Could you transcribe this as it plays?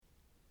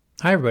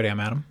Hi, everybody. I'm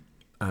Adam.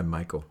 I'm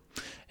Michael.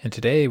 And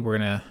today we're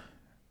going to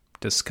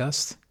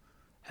discuss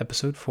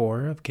episode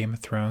 4 of Game of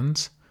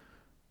Thrones,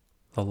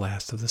 The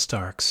Last of the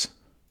Starks.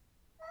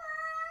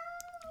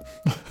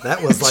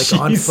 That was like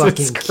on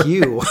fucking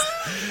cue.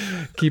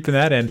 Keeping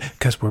that in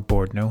because we're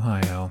bored in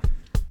Ohio.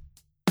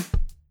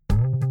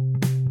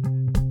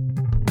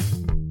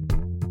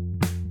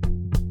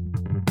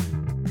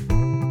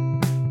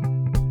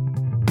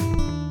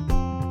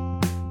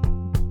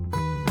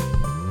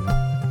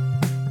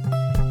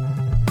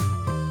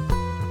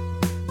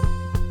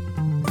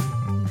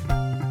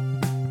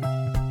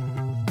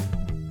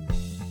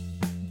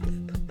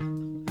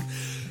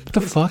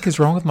 What the fuck is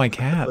wrong with my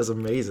cat? That was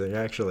amazing,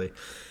 actually.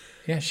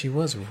 Yeah, she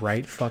was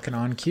right fucking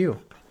on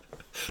cue.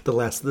 The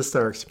Last of the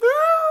Starks.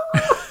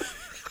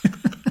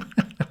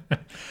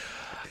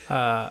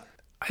 I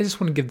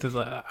just want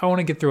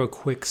to get through a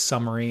quick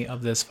summary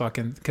of this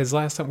fucking, because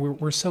last time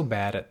we're so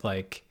bad at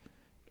like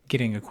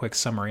getting a quick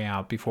summary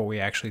out before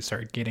we actually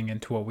start getting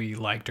into what we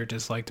liked or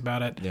disliked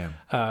about it.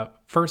 Yeah.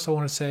 First, I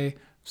want to say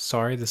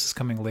sorry. This is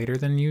coming later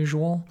than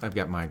usual. I've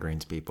got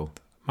migraines, people.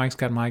 Mike's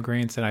got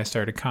migraines, and I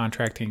started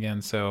contracting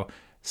again, so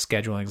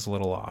scheduling's a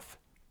little off.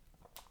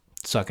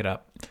 Suck it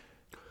up.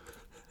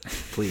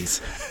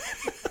 Please.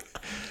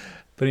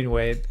 But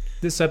anyway,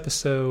 this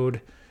episode,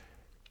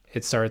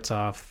 it starts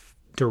off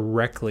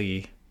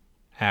directly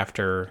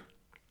after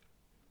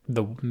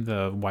the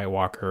White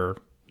Walker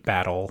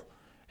battle,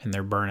 and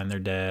they're burning their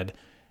dead,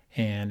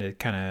 and it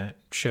kind of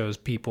shows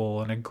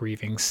people in a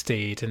grieving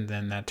state, and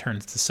then that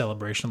turns to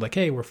celebration, like,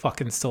 hey, we're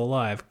fucking still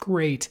alive.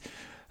 Great.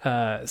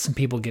 Some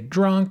people get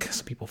drunk,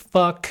 some people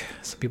fuck,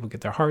 some people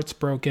get their hearts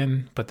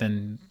broken, but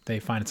then they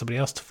find somebody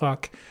else to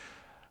fuck.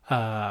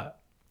 And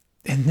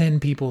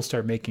then people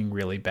start making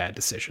really bad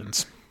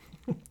decisions.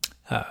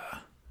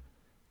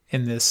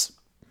 In this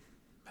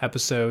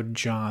episode,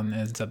 Jon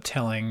ends up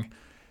telling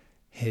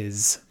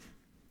his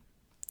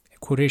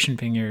quotation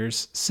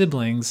fingers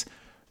siblings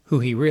who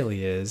he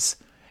really is.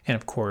 And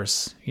of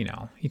course, you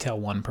tell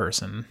one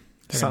person,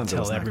 they're going to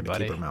tell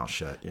everybody. Keep her mouth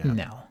shut.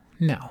 Yeah.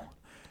 No.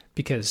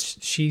 Because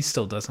she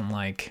still doesn't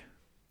like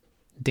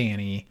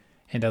Dany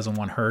and doesn't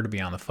want her to be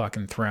on the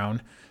fucking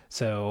throne.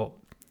 So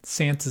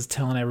Sansa's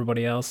telling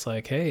everybody else,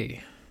 like,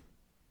 hey,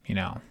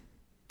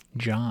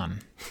 Jon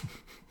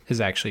is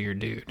actually your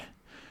dude.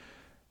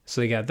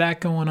 So they got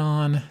that going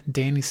on.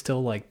 Dany's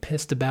still like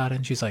pissed about it.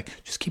 And she's like,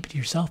 just keep it to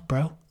yourself,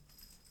 bro.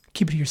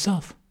 Keep it to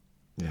yourself.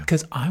 Yeah.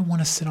 Because I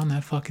want to sit on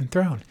that fucking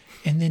throne.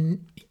 And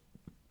then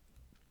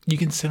you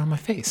can sit on my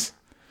face.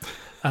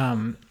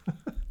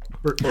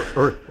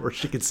 Or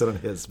she could sit on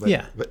his. But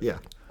yeah.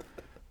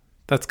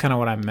 That's kind of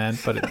what I meant,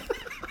 but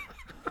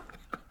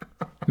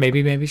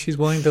maybe she's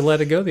willing to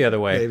let it go the other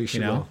way. Maybe she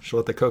will. She'll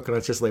let the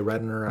coconuts just lay right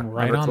in her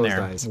right on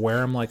there. Eyes. Wear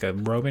them like a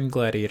Roman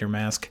gladiator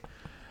mask.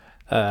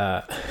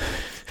 What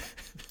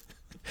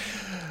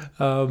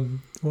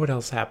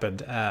else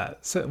happened?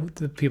 So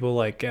the people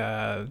like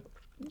Tormund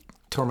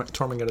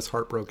got his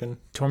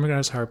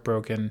heart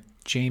broken.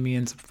 Jaime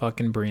ends up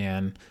fucking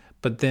Brienne.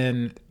 But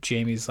then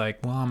Jaime's like,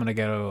 well, I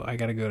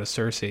gotta go to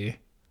Cersei,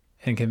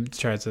 and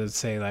tries to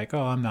say like,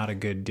 oh, I'm not a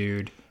good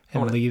dude,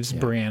 and leaves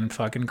Brienne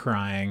fucking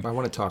crying. I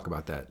want to talk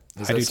about that.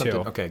 I do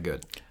too. Okay,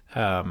 good.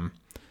 And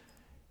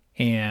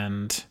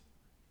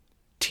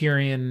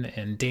Tyrion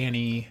and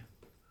Dany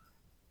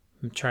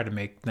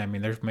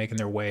they're making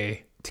their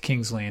way to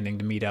King's Landing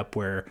to meet up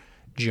where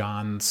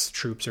Jon's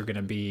troops are going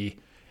to be,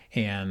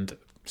 and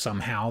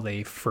somehow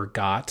they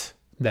forgot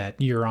that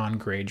Euron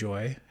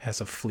Greyjoy has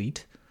a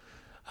fleet.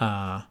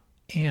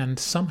 And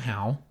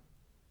somehow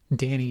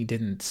Dany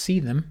didn't see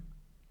them.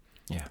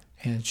 Yeah.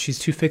 And she's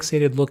too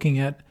fixated looking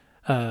at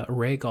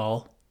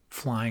Rhaegal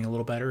flying a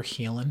little better,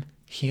 healing.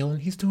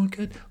 He's doing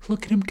good.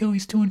 Look at him go.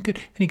 He's doing good.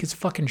 And he gets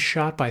fucking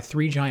shot by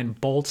 3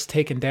 giant bolts,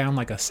 taken down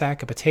like a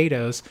sack of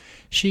potatoes.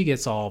 She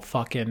gets all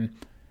fucking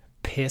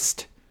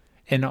pissed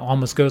and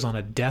almost goes on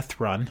a death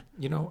run.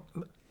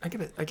 I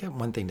got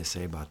one thing to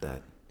say about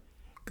that.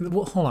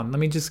 Well, hold on. Let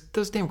me just...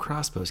 Those damn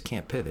crossbows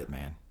can't pivot,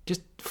 man.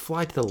 Just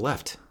fly to the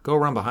left. Go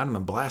around behind them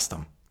and blast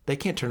them. They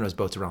can't turn those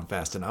boats around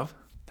fast enough.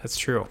 That's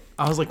true.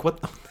 I was like, what?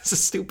 This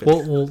is stupid.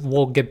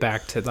 We'll get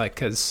back to like,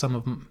 because some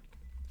of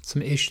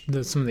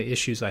the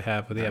issues I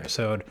have with the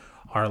episode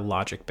are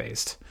logic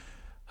based.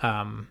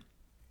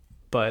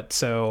 But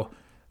so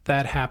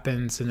that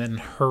happens, and then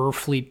her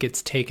fleet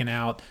gets taken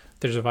out.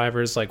 The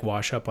survivors like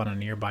wash up on a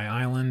nearby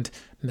island.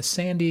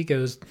 Missandei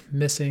goes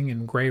missing,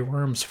 and Grey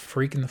Worm's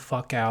freaking the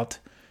fuck out.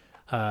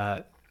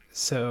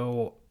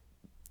 So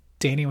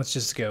Dany wants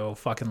just to go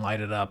fucking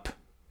light it up,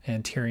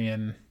 and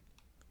Tyrion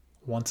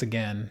once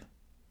again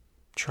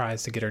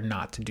tries to get her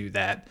not to do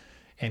that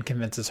and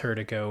convinces her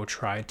to go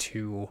try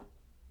to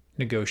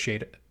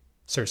negotiate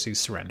Cersei's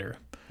surrender.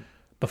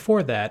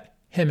 Before that,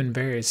 him and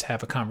Varys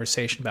have a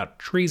conversation about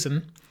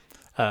treason.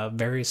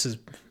 Varys is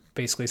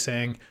basically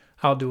saying,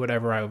 I'll do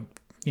whatever I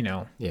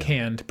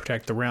can to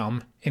protect the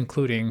realm,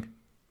 including,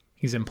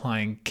 he's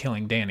implying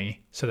killing Dany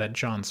so that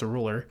Jon's the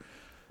ruler.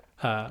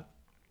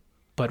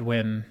 But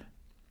when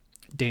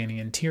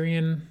Dany and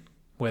Tyrion,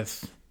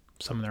 with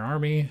some of their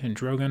army and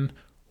Drogon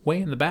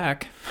way in the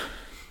back,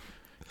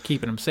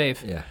 keeping them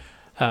safe,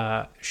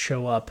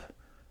 show up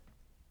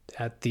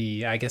at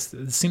the, I guess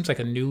it seems like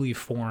a newly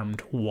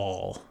formed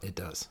wall. It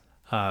does.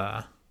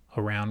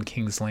 Around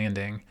King's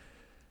Landing.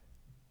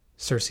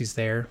 Cersei's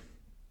there.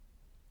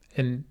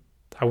 And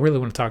I really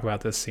want to talk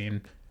about this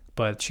scene,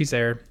 but she's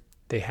there.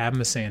 They have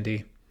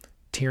Missandei.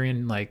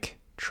 Tyrion, like,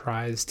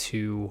 tries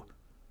to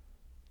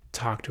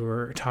talk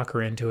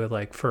her into it,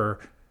 like, for,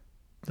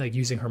 like,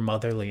 using her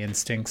motherly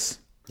instincts.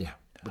 Yeah.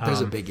 But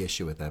there's a big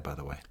issue with that, by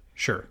the way.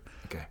 Sure.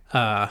 Okay.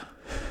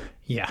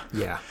 Yeah.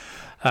 Yeah.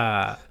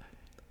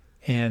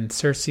 And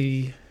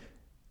Cersei,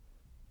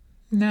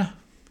 nah.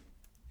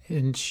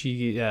 And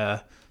she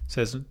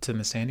says to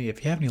Missandei,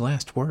 if you have any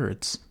last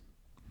words,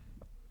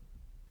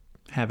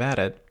 have at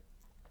it.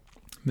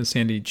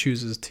 Missandei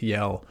chooses to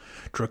yell,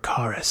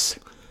 Dracarys.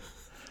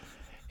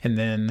 And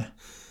then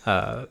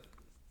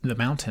the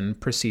Mountain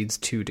proceeds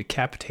to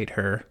decapitate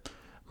her,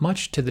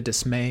 much to the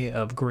dismay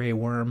of Grey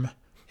Worm,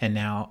 and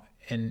now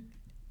an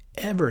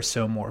ever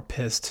so more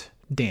pissed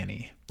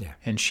Dany. Yeah.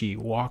 And she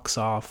walks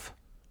off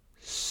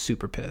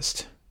super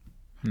pissed.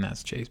 And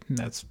that's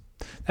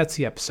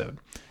the episode.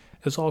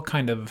 It was all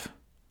kind of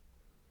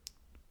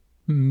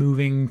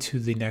moving to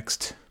the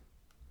next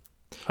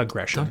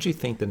aggression. Don't you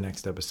think the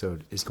next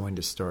episode is going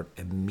to start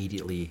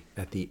immediately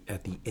at the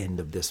end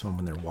of this one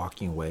when they're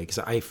walking away? Because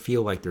I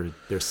feel like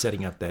they're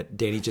setting up that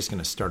Dany's just going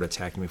to start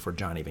attacking before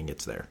Jon even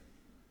gets there.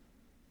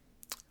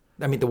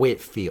 I mean, the way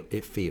it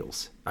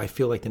feels. I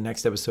feel like the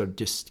next episode,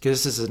 just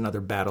because this is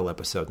another battle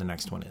episode, the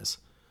next one is.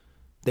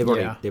 They've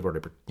already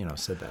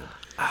said that.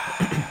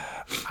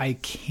 I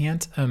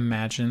can't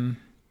imagine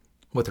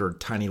with her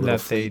tiny little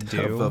that they fleet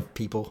do of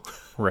people,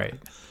 right?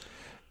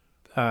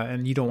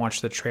 And you don't watch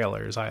the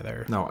trailers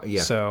either. No,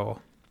 yeah. So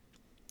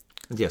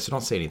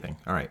don't say anything.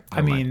 All right.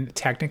 I mean,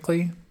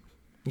 technically,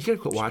 you gotta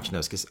quit watching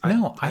those because I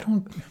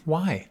don't.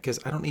 Why? Because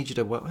I don't need you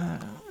to.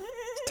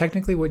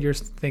 Technically, what you're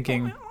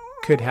thinking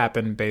could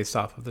happen based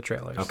off of the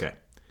trailers. Okay.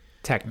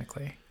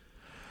 Technically.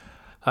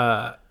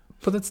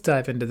 But let's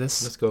dive into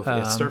this. Let's go.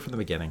 Start from the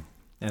beginning,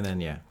 and then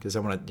because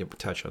I want to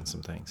touch on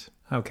some things.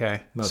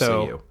 Okay.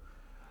 Mostly you.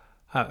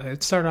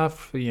 It started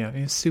off,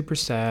 it's super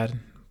sad.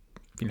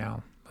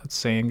 Let's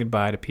saying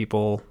goodbye to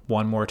people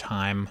one more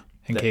time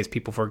in case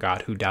people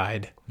forgot who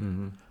died.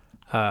 Mm-hmm.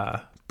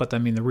 But I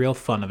mean, the real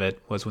fun of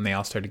it was when they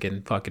all started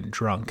getting fucking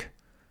drunk,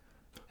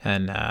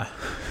 and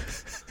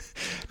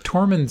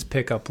Tormund's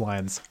pickup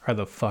lines are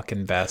the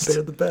fucking best.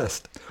 They're the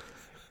best.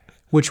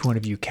 Which one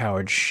of you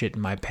cowards shit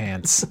in my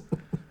pants?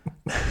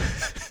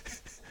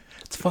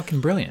 It's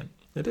fucking brilliant.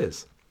 It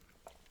is.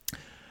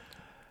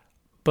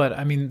 But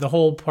I mean, the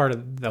whole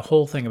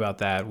thing about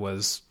that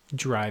was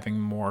driving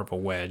more of a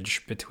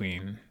wedge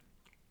between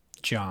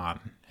Jon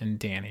and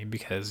Dany,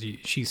 because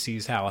she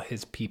sees how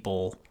his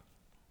people,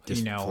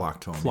 just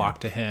flock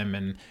to him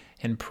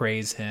and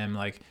praise him,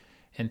 like.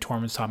 And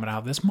Tormund's talking about how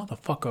this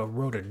motherfucker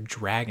rode a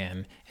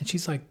dragon, and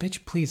she's like,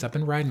 "Bitch, please! I've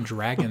been riding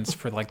dragons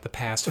for like the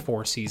past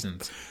 4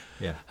 seasons."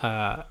 Yeah.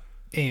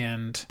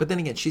 But then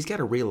again, she's got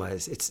to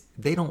realize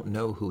they don't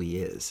know who he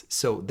is,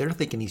 so they're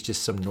thinking he's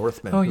just some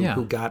Northman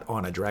who got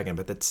on a dragon,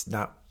 but that's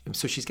not.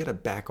 So she's got to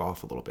back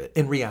off a little bit.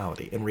 In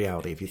reality,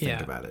 if you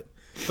think about it.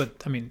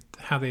 But I mean,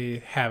 how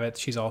they have it,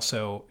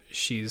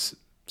 she's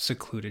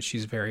secluded.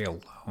 She's very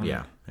alone.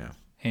 Yeah.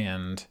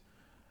 And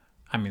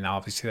I mean,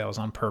 obviously that was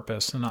on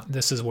purpose. And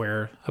this is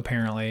where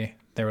apparently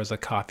there was a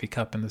coffee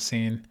cup in the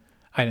scene.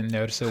 I didn't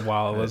notice it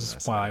while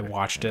I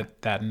watched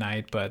it that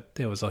night, but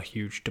it was a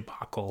huge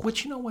debacle.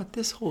 Which, you know what?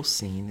 This whole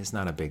scene is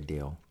not a big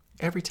deal.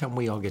 Every time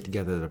we all get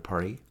together at a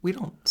party, we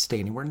don't stay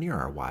anywhere near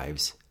our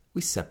wives.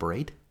 We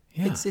separate.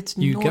 Yeah. It's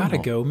you normal. gotta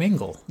go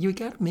mingle. You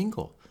gotta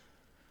mingle.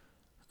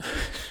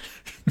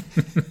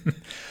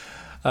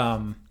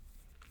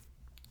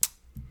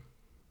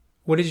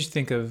 What did you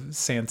think of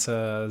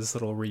Sansa's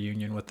little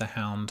reunion with the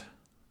Hound?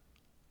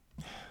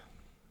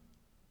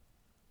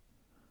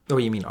 Oh,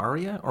 you mean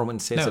Arya? Or when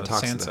Sansa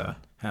talks Sansa. to the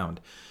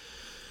Hound?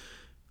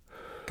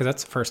 Because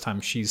that's the first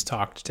time she's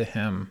talked to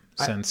him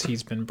since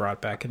he's been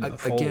brought back into the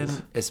fold.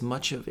 Again, as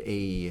much of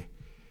a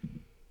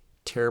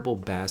terrible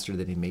bastard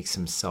that he makes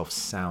himself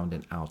sound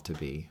and out to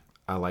be,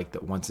 I like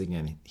that once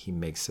again he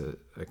makes a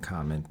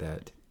comment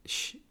that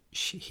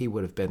he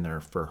would have been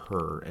there for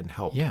her and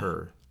helped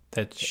her.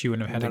 That she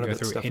wouldn't have had to go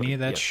through any of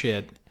that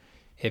shit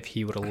if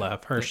he would have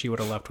left her. She would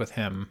have left with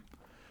him.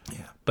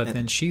 Yeah. But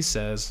then she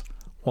says,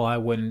 well,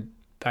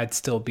 I'd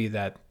still be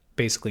that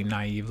basically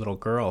naive little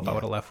girl if I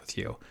would have left with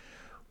you.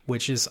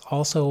 Which is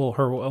also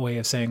her way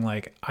of saying,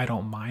 like, I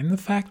don't mind the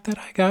fact that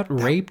I got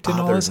raped and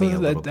all this.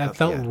 That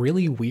felt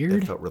really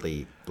weird. It felt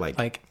really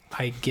like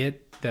I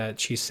get that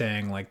she's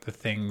saying, like, the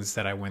things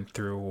that I went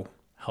through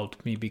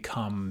helped me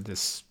become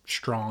this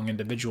strong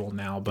individual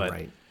now,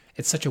 but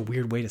it's such a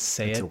weird way to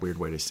say it. It's a weird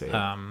way to say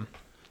it.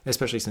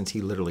 Especially since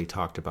he literally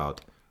talked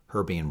about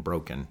her being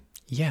broken.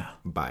 Yeah.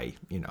 By,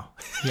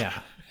 yeah.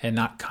 And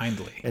not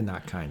kindly.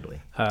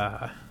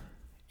 Yeah.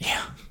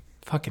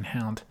 Fucking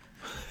Hound.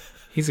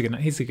 He's a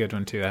good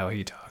one too, how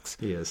he talks.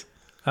 He is.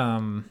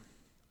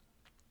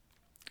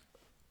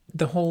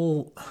 the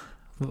whole,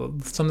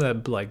 some of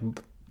that like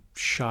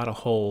shot a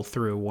hole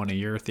through one of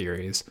your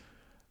theories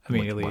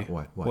immediately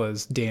What?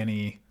 was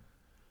Danny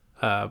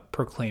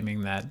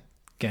proclaiming that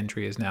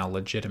Gendry is now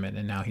legitimate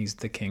and now he's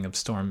the king of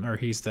Storm, or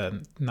he's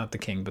not the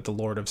king, but the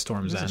Lord of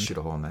Storm's Doesn't End. shoot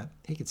a hole in that.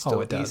 He could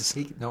still. It does.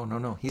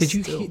 No.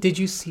 Did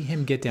you see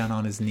him get down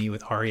on his knee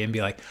with Arya and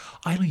be like,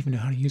 I don't even know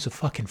how to use a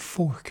fucking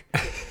fork?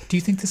 Do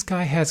you think this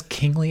guy has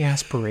kingly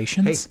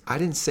aspirations? Hey, I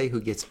didn't say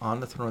who gets on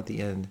the throne at the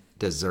end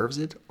deserves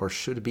it or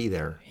should be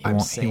there.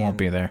 He won't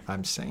be there.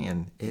 I'm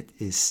saying it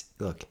is.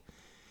 Look,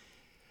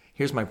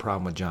 here's my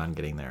problem with Jon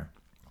getting there.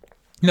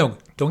 No,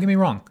 don't get me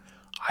wrong.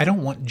 I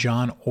don't want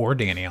Jon or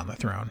Danny on the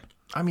throne.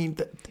 I mean,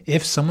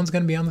 If someone's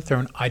going to be on the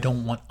throne, I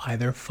don't want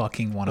either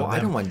fucking one of them. I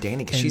don't want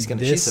Danny because she's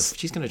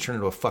gonna turn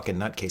into a fucking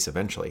nutcase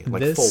eventually,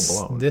 like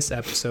full blown. This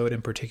episode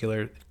in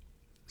particular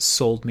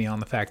sold me on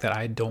the fact that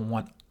I don't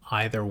want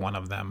either one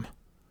of them.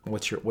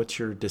 What's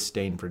your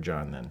disdain for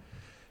Jon then?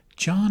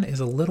 Jon is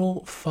a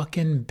little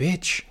fucking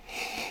bitch,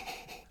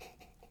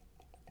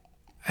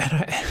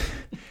 and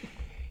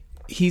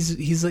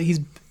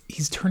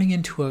he's turning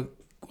into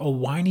a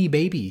whiny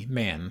baby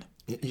man.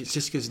 It's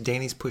just because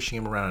Danny's pushing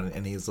him around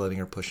and he's letting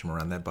her push him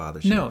around. That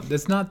bothers you. No,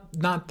 that's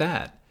not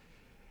that.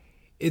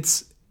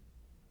 It's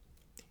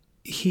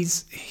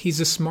he's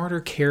a smarter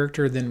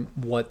character than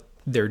what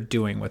they're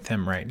doing with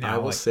him right now. I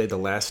will say the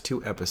last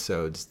 2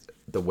 episodes,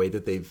 the way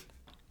that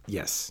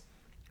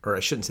or I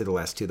shouldn't say the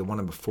last 2, the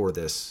one before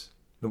this,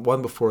 the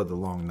one before the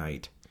long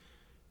night,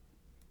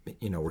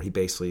 where he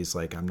basically is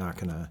like, I'm not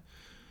gonna.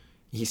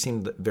 He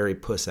seemed very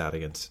puss out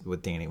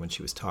with Danny when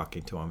she was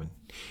talking to him,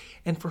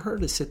 and for her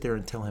to sit there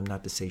and tell him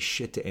not to say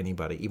shit to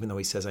anybody, even though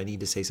he says, I need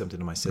to say something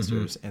to my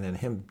sisters, and then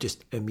him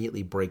just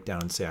immediately break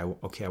down and say,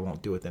 okay, I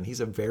won't do it then.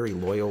 He's a very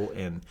loyal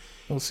and...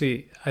 Well,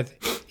 see,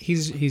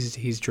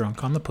 he's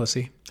drunk on the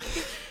pussy.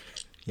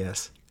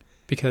 Yes.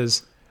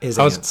 Because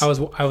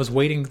I was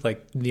waiting,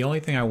 like, the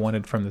only thing I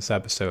wanted from this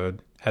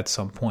episode at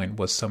some point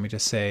was somebody to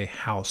say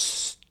how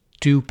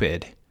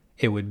stupid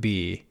it would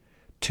be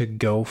to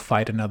go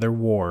fight another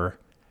war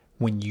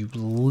when you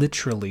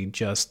literally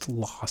just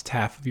lost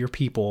half of your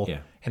people,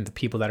 and the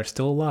people that are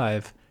still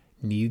alive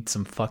need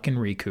some fucking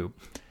recoup.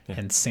 Yeah.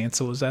 And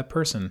Sansa was that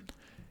person.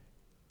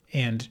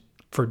 And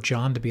for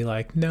Jon to be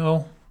like,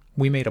 no,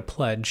 we made a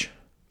pledge.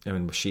 And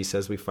when she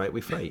says we fight,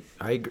 we fight.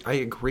 I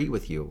agree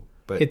with you,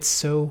 but it's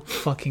so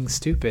fucking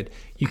stupid.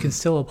 You can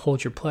still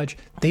uphold your pledge.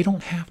 They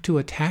don't have to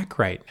attack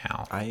right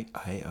now. I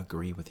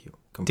agree with you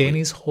completely.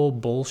 Danny's whole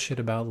bullshit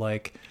about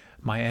like,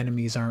 my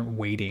enemies aren't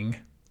waiting.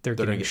 They're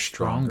getting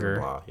stronger.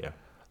 Blah, yeah.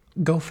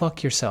 Go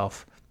fuck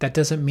yourself. That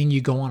doesn't mean you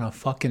go on a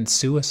fucking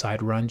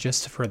suicide run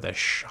just for the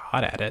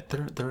shot at it.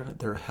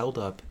 They're held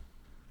up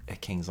at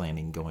King's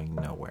Landing going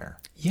nowhere.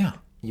 Yeah.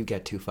 You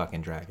get 2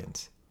 fucking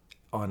dragons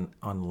on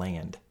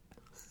land.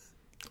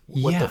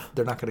 They're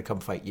not going to come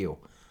fight you.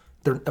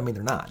 They're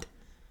not.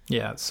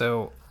 Yeah,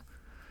 so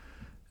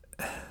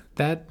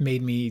that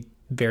made me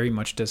very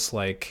much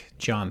dislike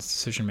Jon's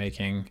decision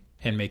making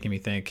and making me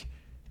think,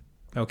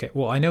 okay,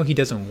 well, I know he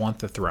doesn't want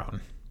the throne.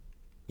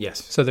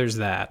 Yes. So there's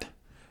that.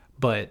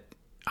 But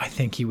I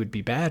think he would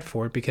be bad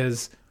for it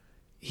because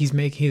he's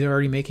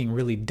already making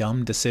really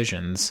dumb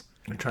decisions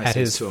at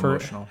his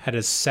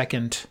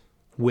second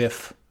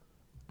whiff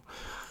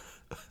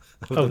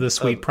of the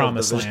sweet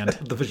promised land.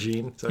 The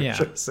vagine, so I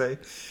should say.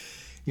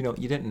 You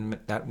didn't,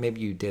 maybe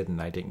you did and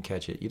I didn't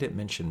catch it. You didn't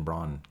mention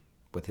Bronn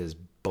with his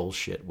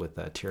bullshit with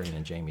Tyrion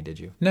and Jaime, did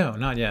you? No,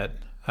 not yet.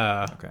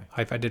 Okay.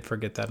 I did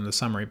forget that in the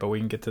summary, but we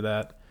can get to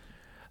that.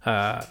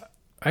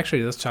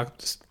 Actually, let's talk.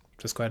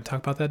 Just go ahead and talk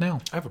about that now.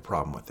 I have a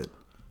problem with it.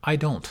 I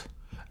don't.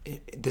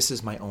 This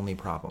is my only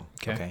problem.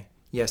 Okay.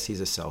 Yes,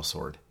 he's a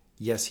sellsword.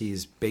 Yes,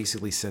 he's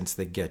basically since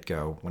the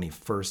get-go, when he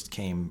first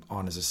came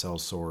on as a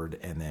sellsword,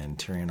 and then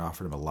Tyrion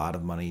offered him a lot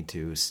of money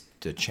to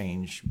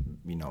change,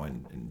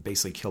 and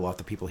basically kill off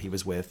the people he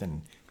was with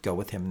and go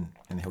with him,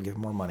 and he'll give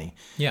him more money.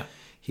 Yeah.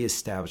 He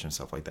established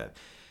himself like that.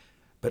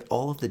 But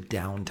all of the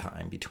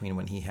downtime between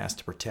when he has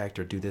to protect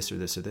or do this or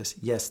this or this,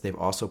 yes, they've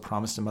also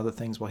promised him other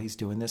things while he's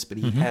doing this, but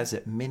he has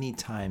at many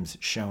times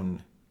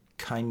shown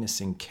kindness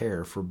and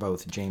care for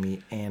both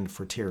Jaime and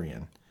for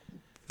Tyrion.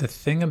 The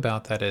thing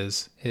about that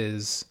is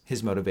his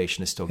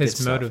motivation is still good stuff.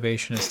 His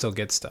motivation is still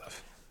good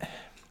stuff.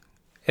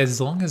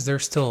 As long as they're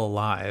still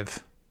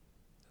alive,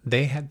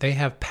 they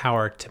have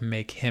power to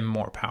make him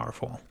more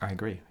powerful. I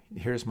agree.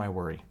 Here's my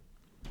worry.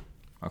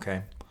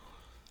 Okay?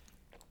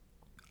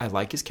 I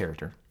like his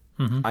character.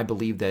 Mm-hmm. I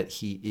believe that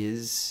he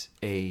is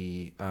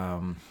a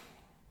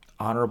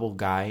honorable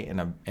guy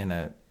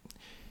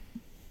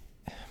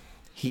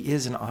he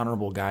is an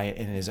honorable guy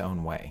in his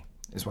own way,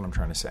 is what I'm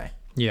trying to say.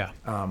 Yeah.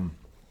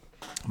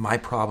 My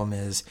problem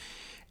is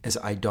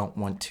I don't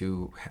want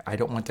to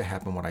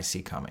happen what I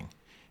see coming.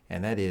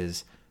 And that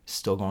is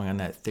still going on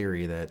that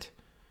theory that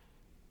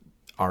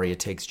Arya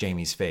takes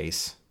Jaime's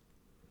face,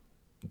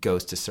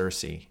 goes to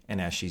Cersei,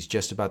 and as she's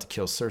just about to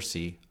kill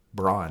Cersei,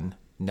 Bronn,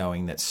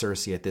 knowing that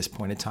Cersei at this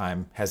point in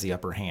time has the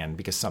upper hand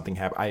because something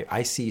happened.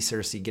 I see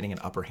Cersei getting an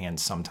upper hand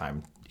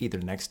sometime either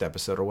next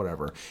episode or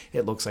whatever,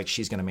 it looks like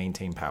she's going to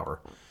maintain power.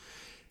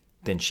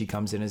 Then she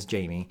comes in as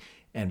Jaime,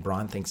 and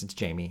Bronn thinks it's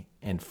Jaime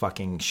and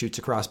fucking shoots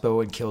a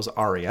crossbow and kills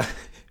Arya,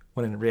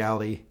 when in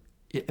reality,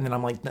 and then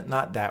I'm like,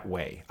 not that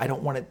way. I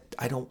don't want it.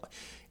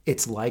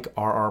 It's like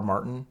R.R.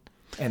 Martin,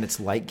 and it's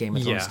like Game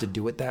of Thrones to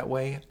do it that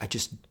way.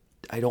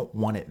 I don't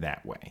want it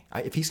that way.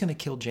 If he's going to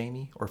kill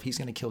Jaime or if he's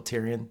going to kill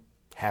Tyrion,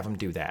 have him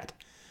do that.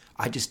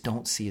 I just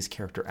don't see his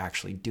character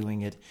actually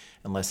doing it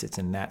unless it's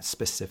in that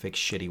specific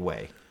shitty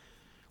way,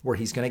 where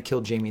he's going to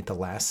kill Jaime at the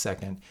last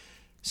second,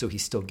 so he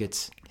still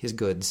gets his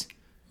goods.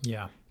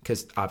 Yeah.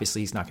 Because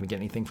obviously he's not going to get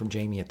anything from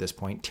Jaime at this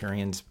point.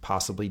 Tyrion's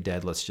possibly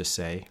dead, let's just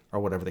say, or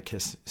whatever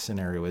the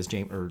scenario is.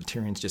 Or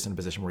Tyrion's just in a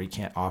position where he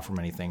can't offer him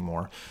anything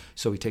more.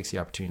 So he takes the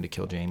opportunity to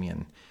kill Jaime,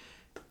 and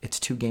it's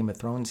too Game of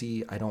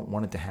Thronesy. I don't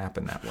want it to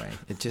happen that way.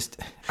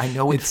 I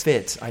know it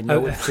fits.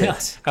 It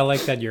fits. I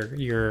like that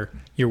your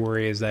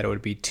worry is that it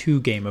would be too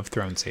Game of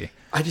Thronesy.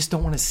 I just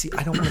don't want to see.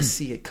 I don't want to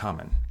see it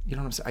coming. You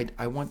know what I'm saying?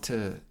 I want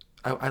to.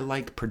 I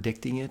like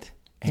predicting it.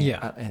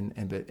 And,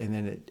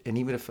 and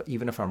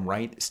even if I'm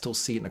right, still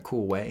see it in a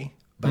cool way.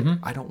 But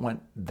I don't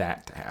want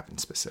that to happen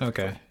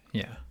specifically. Okay.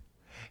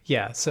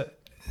 Yeah.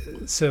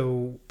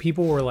 So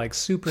people were like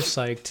super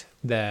psyched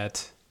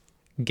that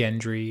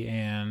Gendry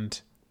and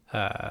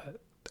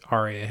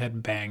Arya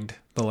had banged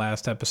the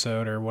last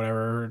episode or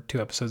whatever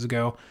 2 episodes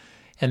ago,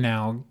 and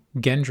now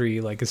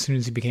Gendry, like as soon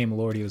as he became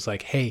Lord, he was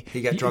like, "Hey,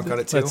 he got drunk on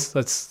it too.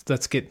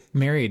 Let's get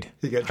married.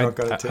 He got drunk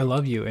on it too. I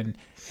love you."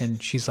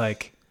 And she's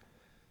like,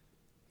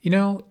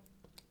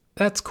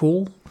 that's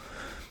cool,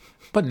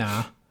 but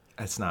nah.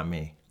 That's not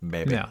me,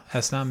 baby. No,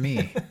 that's not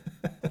me.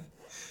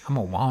 I'm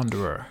a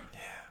wanderer. Yeah.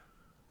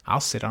 I'll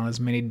sit on as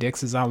many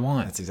dicks as I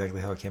want. That's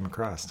exactly how it came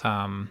across.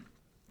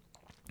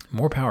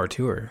 More power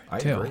to her, I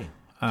too. agree.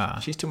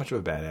 She's too much of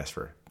a badass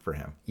for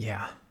him.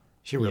 Yeah.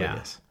 She really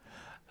is.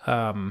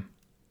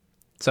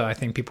 So I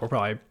think people are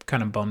probably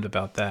kind of bummed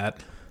about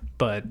that,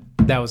 but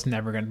that was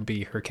never going to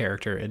be her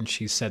character, and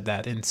she said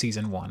that in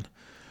season 1.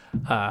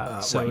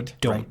 So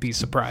don't be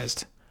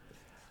surprised.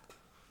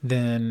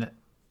 Then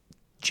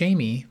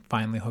Jaime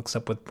finally hooks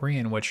up with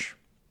Brienne, which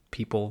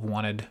people have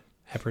wanted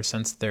ever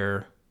since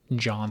their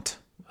jaunt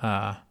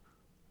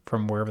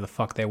from wherever the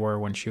fuck they were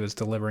when she was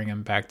delivering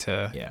him back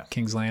to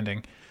King's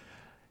Landing.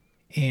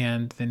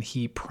 And then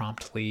he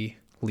promptly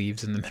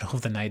leaves in the middle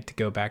of the night to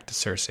go back to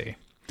Cersei.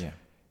 Yeah.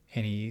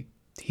 And he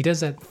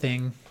does that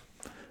thing.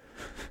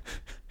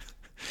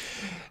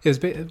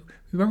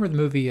 Remember the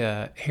movie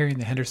Harry and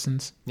the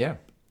Hendersons? Yeah.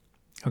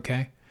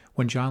 Okay.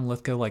 When John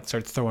Lithgow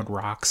starts throwing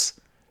rocks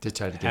to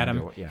try to get at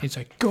him, yeah. He's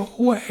like, "Go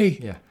away!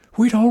 Yeah.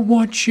 We don't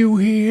want you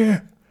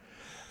here."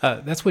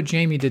 That's what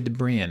Jaime did to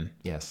Brienne.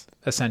 Yes.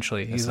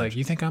 Essentially, he's like,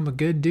 "You think I'm a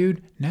good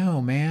dude?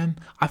 No, man.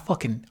 I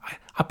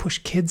push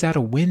kids out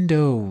of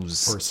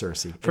windows for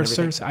Cersei. For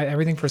Cersei,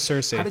 everything for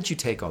Cersei." How did you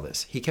take all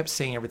this? He kept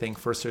saying everything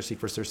for Cersei,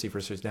 for Cersei, for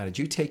Cersei. Now, did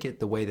you take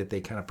it the way that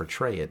they kind of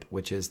portray it,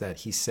 which is that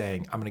he's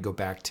saying, "I'm going to go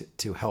back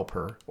to help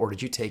her," or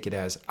did you take it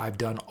as, "I've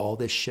done all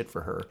this shit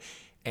for her,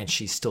 and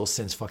she still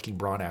sends fucking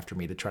Bronn after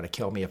me to try to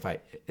kill me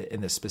in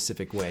this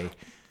specific way,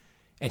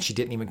 and she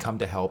didn't even come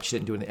to help. She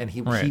didn't do it, and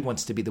he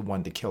wants to be the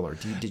one to kill her."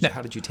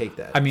 How did you take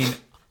that? I mean,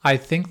 I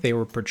think they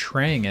were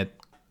portraying it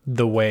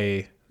the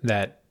way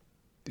that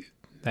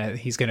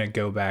he's going to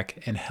go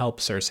back and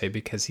help Cersei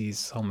because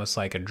he's almost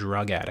like a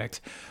drug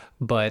addict.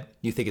 But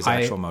you think his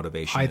actual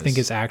motivation? I think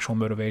his actual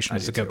motivation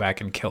is to go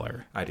back and kill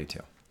her. I do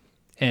too.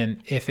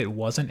 And if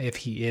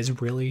he is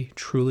really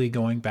truly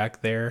going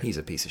back there, he's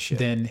a piece of shit.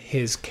 Then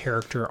his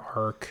character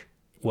arc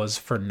was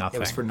for nothing. It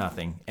was for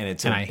nothing, and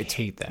I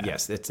hate that.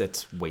 Yes,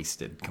 it's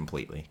wasted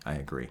completely. I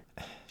agree.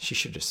 She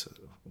should just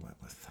went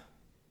with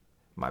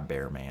my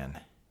bear man.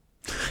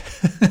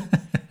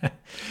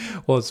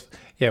 Well,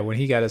 when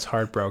he got his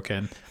heart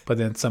broken, but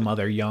then some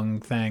other young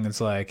thing is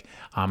like,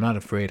 "I'm not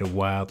afraid of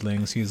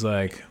wildlings." He's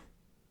like,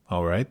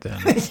 "All right then."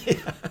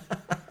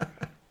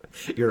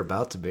 You're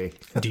about to be.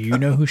 Do you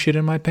know who shit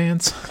in my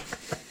pants?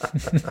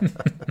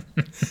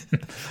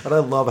 But I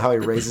love how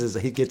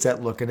he gets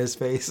that look in his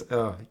face.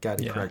 Oh God,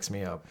 he cracks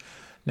me up.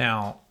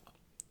 Now,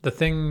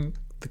 the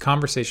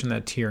conversation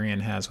that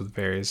Tyrion has with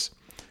Varys,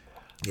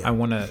 I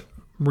want to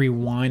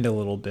rewind a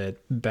little bit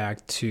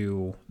back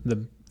to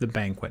the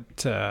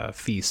banquet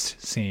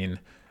feast scene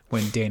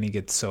when Dany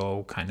gets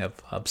so kind of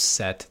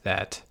upset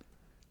that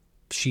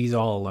she's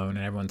all alone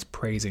and everyone's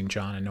praising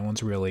Jon and no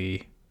one's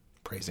really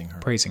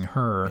praising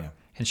her,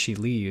 and she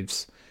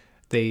leaves.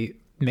 They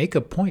make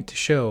a point to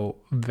show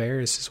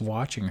Varys is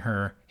watching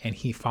her and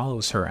he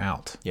follows her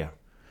out. Yeah.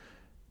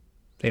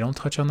 They don't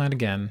touch on that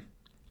again,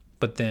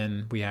 but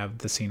then we have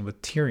the scene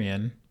with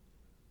Tyrion,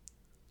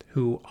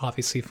 who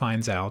obviously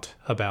finds out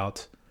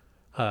about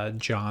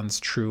Jon's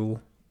true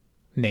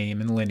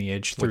name and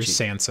lineage through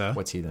Sansa.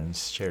 Which he then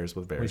shares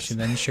with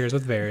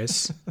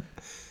Varys.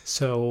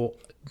 So,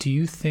 do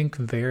you think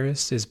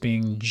Varys is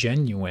being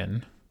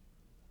genuine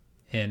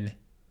in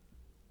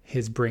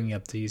his bringing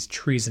up these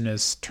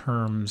treasonous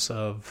terms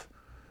of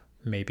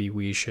maybe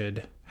we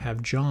should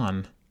have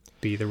Jon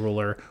be the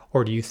ruler,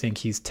 or do you think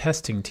he's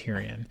testing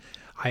Tyrion?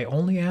 I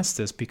only asked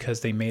this because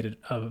they made it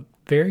a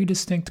very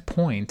distinct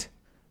point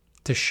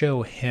to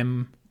show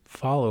him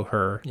follow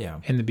her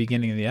in the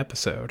beginning of the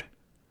episode.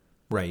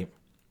 Right.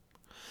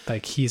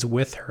 Like he's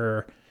with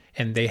her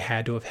and they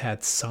had to have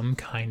had some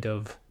kind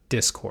of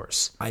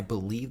discourse. I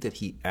believe that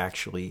he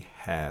actually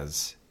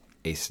has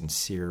a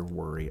sincere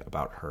worry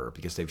about her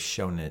because they've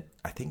shown it,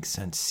 I think,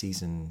 since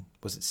season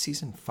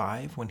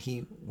 5 when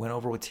he went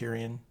over with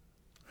Tyrion?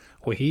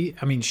 Well,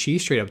 she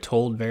straight up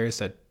told Varys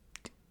that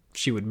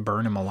she would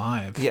burn him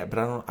alive. Yeah, but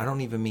I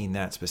don't even mean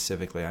that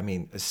specifically. I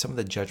mean, some of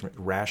the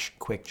rash,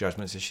 quick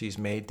judgments that she's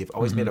made, they've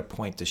always made a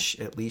point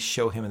to at least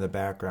show him in the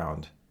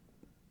background,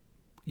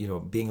 you know,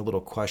 being a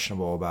little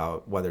questionable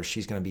about whether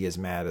she's going to be as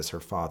mad as her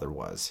father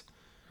was.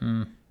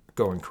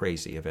 Going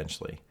crazy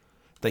eventually.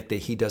 Like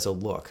he does a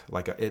look,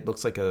 it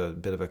looks like a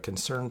bit of a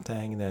concern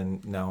thing. And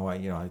then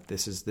no,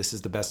 this is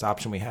the best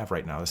option we have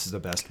right now. This is the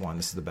best one.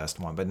 This is the best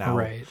one. But now,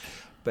 right.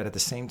 But at the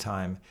same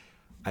time,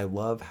 I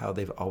love how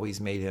they've always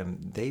made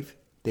him. They've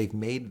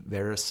made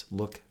Varys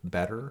look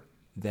better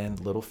than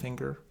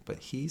Littlefinger, but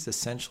he's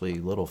essentially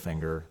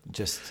Littlefinger.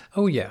 Just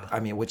I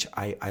mean, which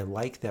I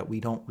like that we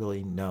don't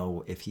really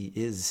know if he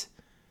is.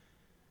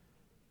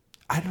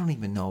 I don't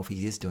even know if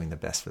he is doing the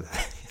best for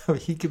that.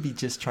 He could be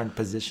just trying to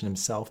position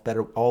himself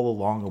better all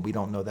along, and we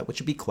don't know that,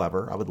 which would be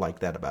clever. I would like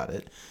that about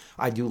it.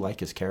 I do like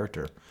his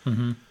character.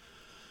 Mm-hmm.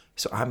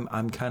 So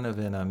I'm kind of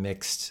in a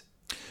mixed.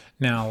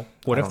 Now,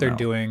 what if they're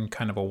doing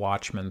kind of a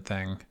Watchmen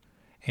thing,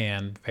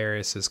 and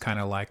Varys is kind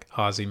of like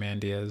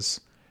Ozymandias,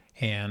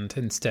 and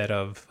instead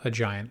of a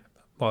giant,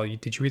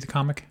 did you read the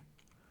comic?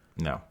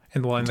 No.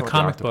 And in the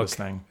comic book,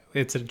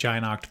 it's a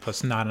giant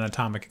octopus, not an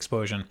atomic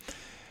explosion.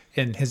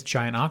 And his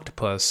giant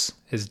octopus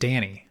is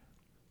Dany,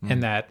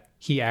 and that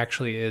he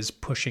actually is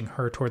pushing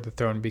her toward the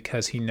throne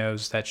because he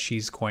knows that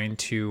she's going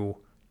to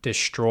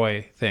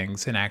destroy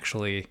things, and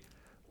actually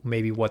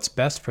maybe what's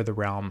best for the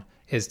realm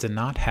is to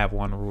not have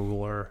one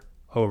ruler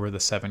over the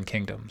 7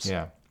 kingdoms.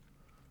 Yeah.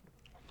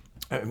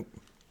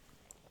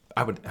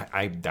 I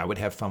would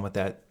have fun with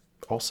that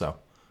also.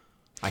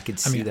 I could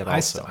see that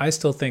also. I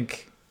still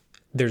think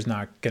there's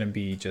not going to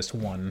be just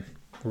one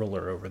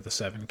ruler over the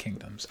 7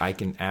 kingdoms. I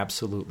can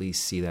absolutely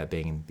see that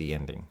being the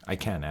ending. I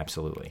can,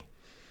 absolutely.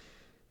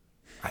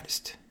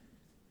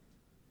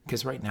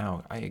 Because right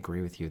now, I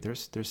agree with you.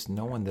 There's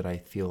no one that I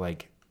feel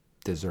like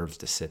deserves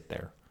to sit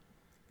there.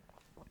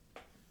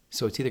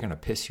 So it's either going to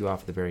piss you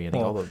off at the very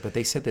ending. But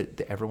they said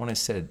that everyone has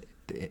said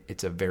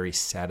it's a very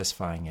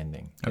satisfying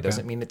ending. It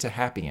doesn't mean it's a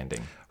happy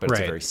ending, but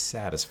it's a very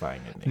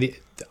satisfying ending.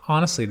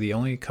 Honestly, the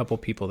only couple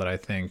people that I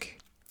think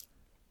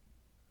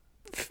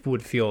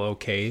would feel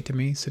okay to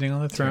me sitting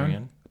on the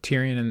throne,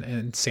 Tyrion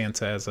and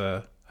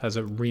Sansa as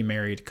a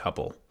remarried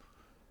couple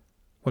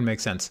would make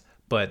sense.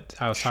 But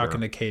I was talking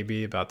to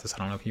KB about this. I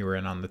don't know if you were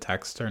in on the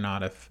text or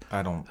not.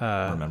 I don't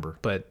remember.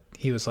 But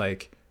he was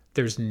like,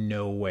 "There's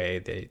no way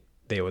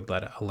they would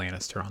let a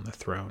Lannister on the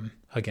throne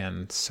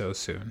again so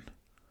soon."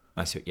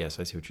 I see. Yes,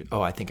 I see what you.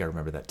 Oh, I think I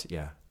remember that.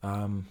 Yeah.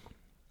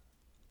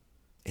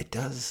 It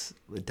does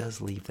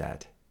leave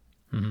that.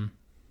 Mm-hmm.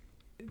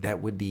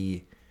 That would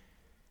be.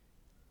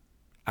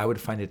 I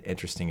would find it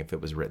interesting if it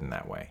was written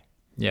that way.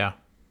 Yeah.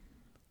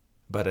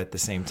 But at the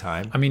same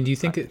time, I mean, do you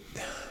think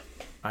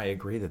I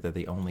agree that they're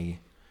the only.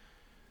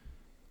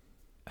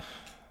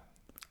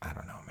 I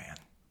don't know, man.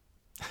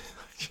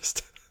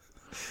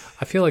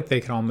 I feel like they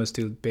could almost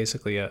do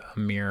basically a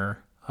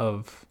mirror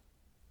of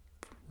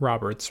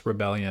Robert's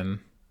rebellion,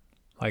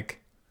 like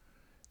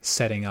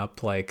setting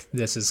up like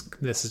this is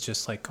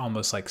just like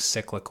almost like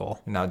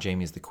cyclical. Now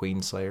Jaime's the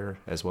Queen Slayer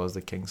as well as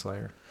the King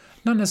Slayer.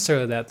 Not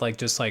necessarily that, like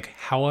just like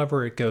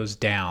however it goes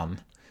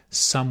down,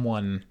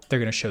 they're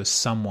going to show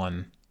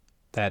someone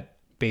that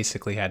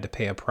basically had to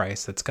pay a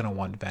price that's going to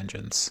want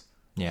vengeance.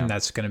 Yeah. And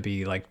that's going to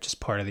be like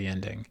just part of the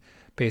ending.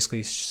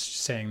 Basically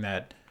saying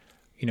that,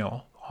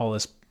 all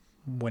this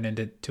went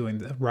into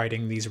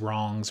righting these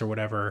wrongs or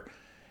whatever.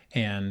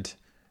 And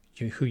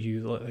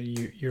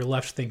you're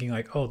left thinking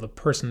like, oh, the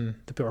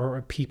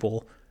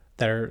people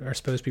that are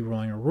supposed to be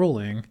ruling are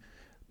ruling.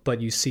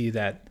 But you see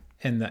that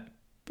in that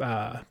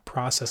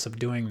process of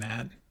doing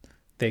that,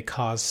 they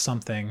cause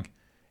something.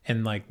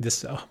 And like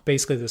this,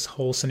 basically this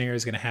whole scenario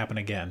is going to happen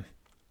again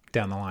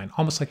down the line,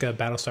 almost like a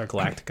Battlestar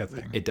Galactica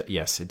thing.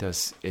 Yes, it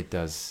does. It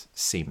does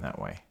seem that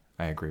way.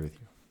 I agree with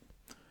you.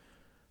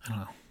 I don't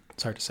know.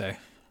 It's hard to say.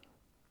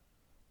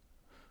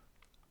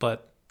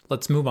 But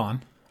let's move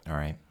on. All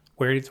right.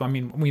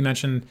 We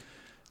mentioned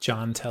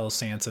Jon tells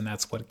Sansa, and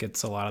that's what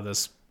gets a lot of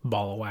this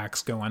ball of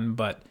wax going.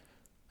 But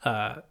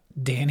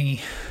Dany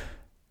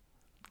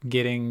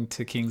getting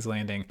to King's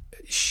Landing,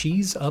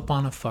 she's up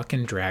on a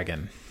fucking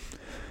dragon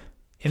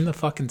in the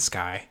fucking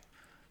sky.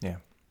 Yeah.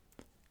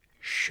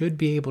 Should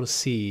be able to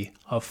see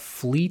a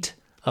fleet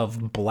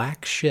of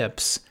black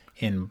ships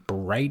in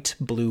bright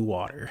blue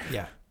water.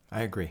 Yeah,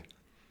 I agree.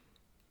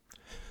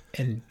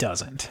 And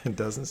doesn't. It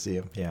doesn't see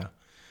him, yeah.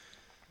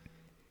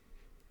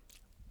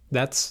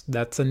 That's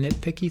a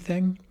nitpicky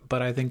thing,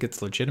 but I think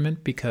it's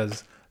legitimate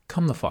because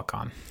come the fuck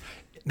on.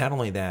 Not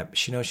only that,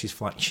 she knows she's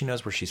flying. She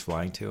knows where she's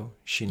flying to.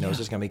 She knows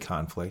there's going to be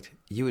conflict.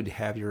 You would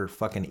have your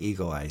fucking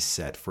eagle eyes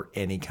set for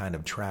any kind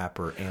of trap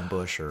or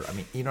ambush, or I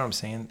mean, you know what I'm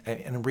saying?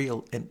 And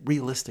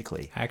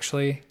realistically,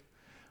 Actually,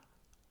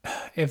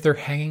 if they're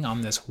hanging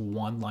on this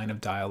one line of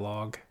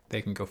dialogue,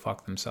 they can go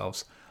fuck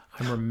themselves.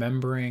 I'm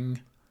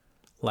remembering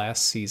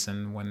last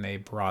season when they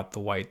brought the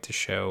White to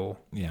show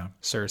yeah,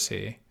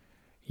 Cersei,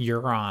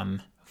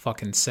 Euron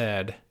fucking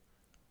said,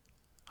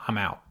 I'm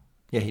out.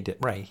 yeah, he did.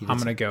 Right, he did I'm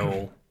going to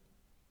go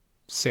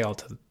sail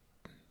to the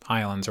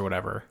islands or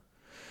whatever.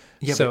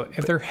 Yeah, so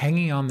if they're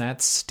hanging on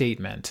that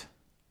statement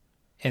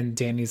and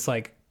Danny's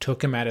like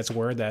took him at his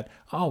word that,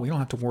 oh, we don't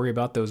have to worry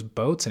about those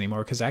boats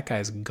anymore because that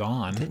guy's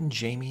gone. Didn't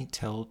Jaime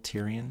tell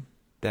Tyrion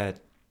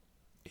that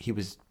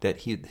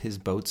his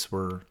boats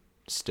were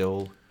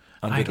still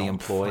under the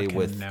employ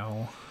with?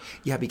 No.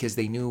 Yeah, because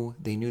they knew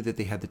that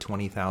they had the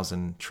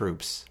 20,000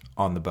 troops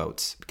on the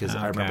boats because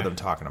I remember them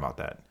talking about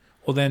that.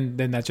 Well, then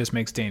that just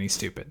makes Danny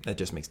stupid. That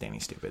just makes Danny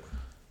stupid.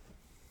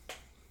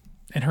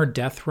 And her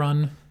death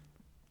run,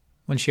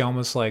 when she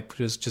almost like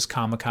was just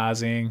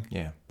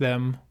kamikazing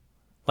them,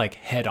 like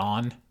head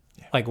on,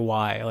 like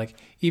why? Like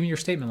even your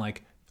statement,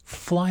 like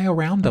fly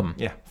around them.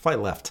 Yeah, fly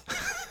left.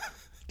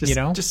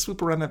 Just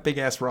swoop around that big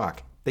ass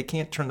rock. They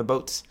can't turn the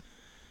boats.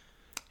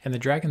 And the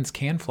dragons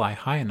can fly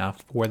high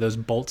enough where those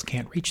bolts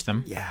can't reach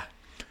them. Yeah.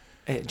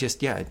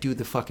 Do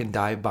the fucking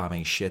dive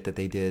bombing shit that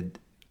they did,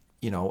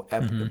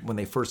 when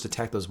they first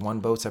attacked those one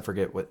boats. I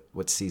forget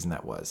what season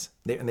that was.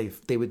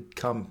 They would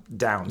come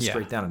down,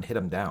 straight down and hit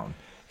them down.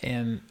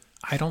 And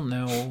I don't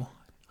know,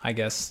 I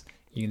guess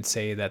you can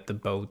say that the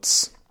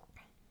boats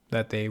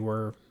that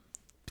their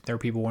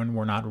people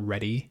were not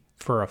ready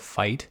for a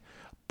fight,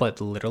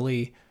 but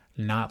literally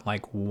not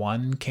like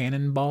one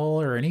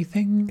cannonball or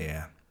anything.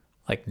 Yeah.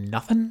 Like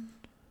nothing.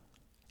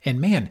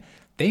 And man,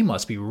 they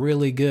must be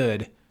really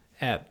good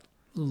at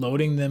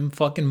loading them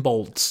fucking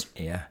bolts.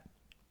 Yeah.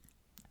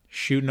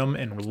 Shooting them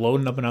and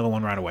loading up another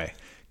one right away.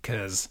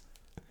 Because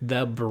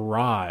the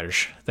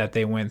barrage that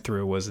they went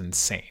through was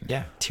insane.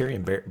 Yeah.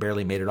 Tyrion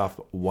barely made it off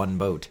one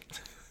boat.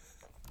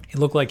 It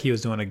looked like he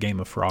was doing a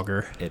game of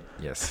Frogger.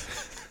 Yes.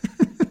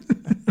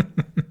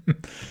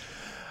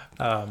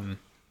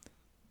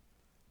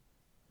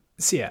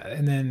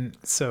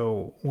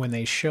 So when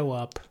they show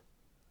up,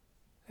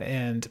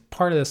 and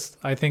part of this,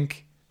 I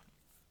think,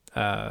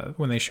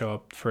 when they show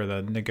up for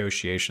the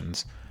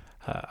negotiations,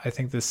 I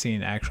think this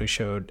scene actually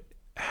showed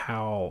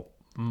how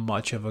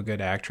much of a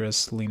good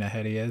actress Lena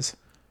Headey is.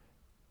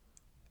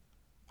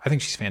 I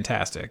think she's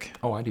fantastic.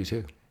 Oh, I do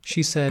too.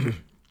 She said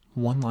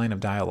one line of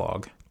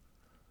dialogue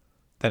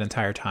that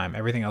entire time.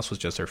 Everything else was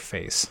just her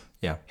face.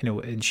 Yeah.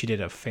 And she did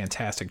a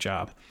fantastic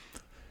job.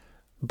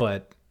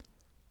 But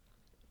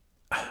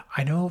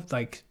I know,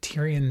 like,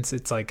 Tyrion's,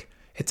 it's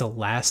a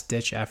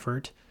last-ditch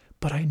effort,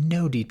 but I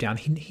know deep down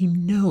he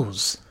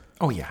knows.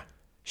 Oh, yeah.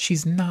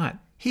 She's not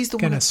He's the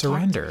gonna one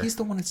surrender. He's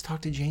the one that's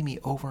talked to Jaime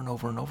over and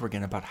over and over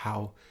again about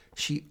how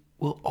she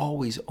will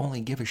always only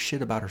give a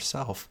shit about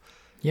herself.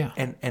 Yeah.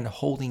 And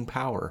holding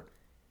power.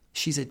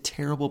 She's a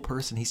terrible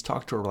person. He's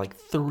talked to her like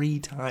 3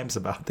 times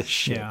about this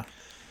shit. Yeah.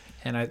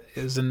 And I think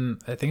it was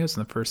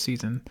in the first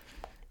season.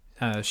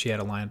 She had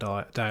a line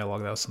of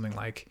dialogue that was something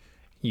like,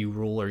 "You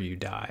rule or you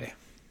die."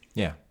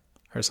 Yeah.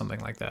 Or something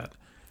like that.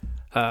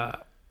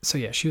 So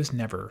yeah, she was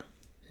never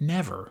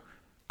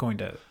going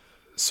to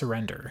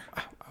surrender.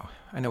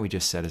 I know we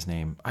just said his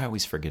name. I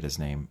always forget his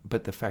name.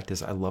 But the fact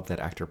is, I love that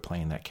actor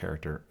playing that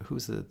character.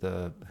 Who's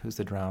their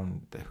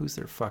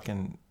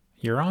fucking...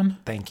 Euron?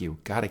 Thank you.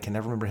 God, I can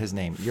never remember his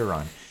name.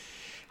 Euron.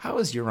 How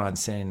is Euron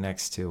sitting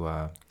next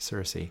to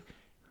Cersei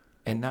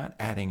and not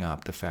adding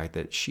up the fact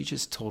that she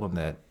just told him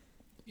that,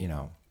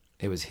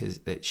 it was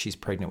that she's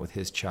pregnant with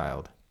his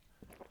child.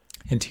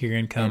 And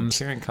Tyrion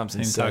comes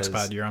and says, talks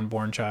about your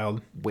unborn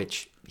child.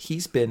 Which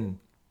he's been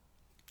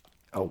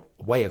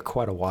away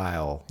quite a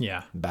while.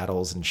 Yeah.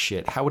 Battles and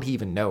shit. How would he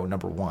even know,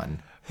 number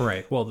one?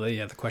 Right. Well,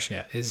 the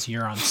question, is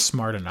Euron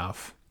smart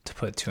enough to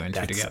put 2 and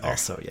 2 together?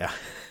 Also, yeah.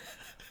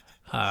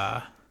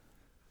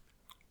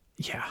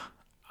 Yeah,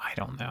 I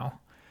don't know.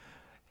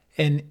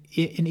 And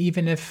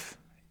even if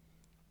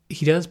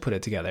he does put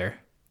it together,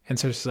 and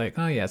Cersei's like,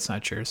 "Oh yeah, it's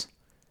not yours,"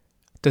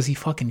 does he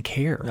fucking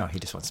care? No, he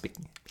just wants to be.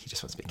 He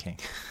just wants to be king.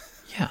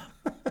 Yeah.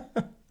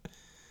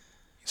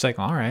 He's like,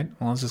 "All right,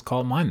 well, let's just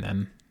call it mine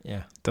then."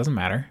 Yeah, doesn't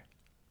matter.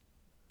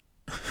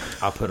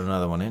 I'll put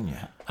another one in.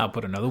 Yeah, I'll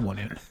put another one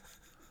in.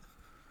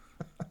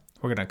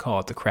 We're gonna call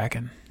it the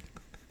Kraken.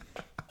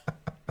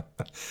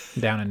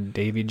 Down in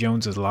Davy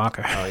Jones's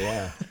locker. Oh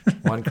yeah,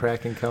 1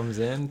 Kraken comes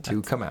in,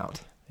 2 come out.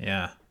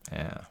 Yeah.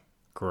 Yeah.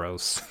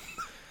 Gross.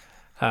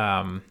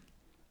 I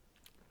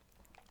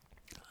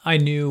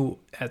knew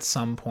at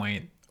some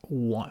point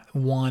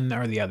one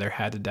or the other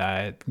had to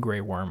die,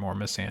 Grey Worm or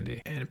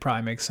Missandei. And it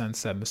probably makes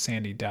sense that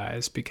Missandei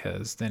dies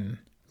because then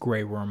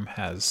Grey Worm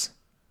has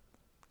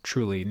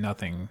truly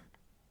nothing.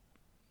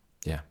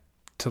 Yeah.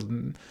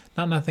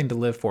 Not nothing to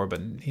live for, but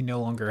he no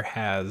longer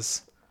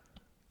has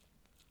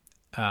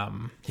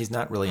He's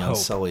not really hope.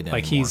 unsullied anymore.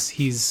 Like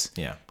he's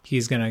yeah.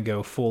 he's gonna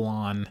go full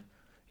on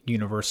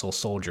Universal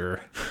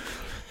Soldier.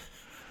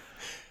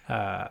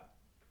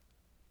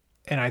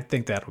 And I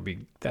think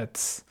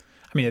that's.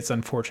 I mean, it's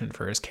unfortunate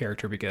for his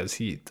character because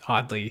he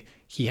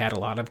had a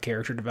lot of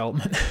character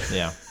development.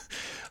 Yeah.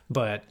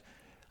 But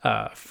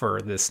for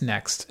this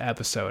next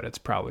episode, it's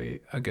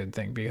probably a good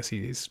thing because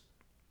he's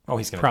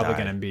probably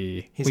going to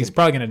be he's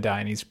probably going to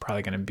die, and he's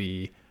probably going to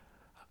be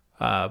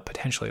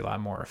potentially a lot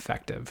more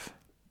effective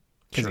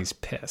because he's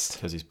pissed.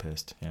 Because he's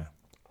pissed, yeah.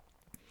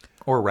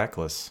 Or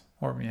reckless.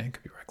 Or yeah, he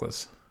could be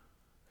reckless.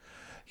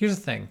 Here's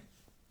the thing.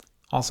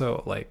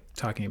 Also, like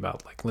talking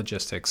about like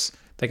logistics,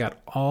 they got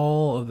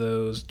all of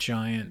those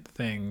giant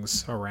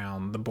things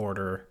around the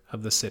border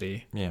of the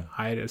city. Yeah.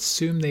 I'd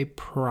assume they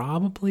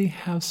probably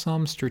have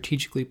some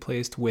strategically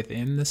placed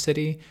within the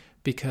city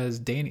because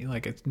Danny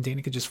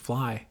could just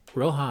fly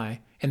real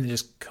high and then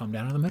just come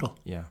down in the middle.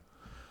 Yeah.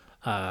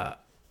 I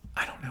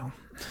don't know.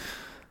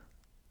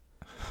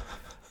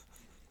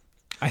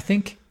 I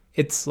think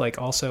it's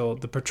like also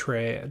the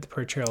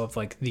portrayal of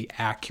like the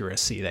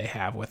accuracy they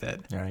have with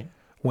it. Right.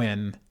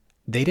 When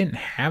they didn't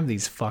have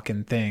these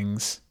fucking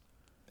things.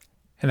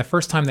 And the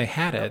first time they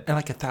had it... In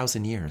like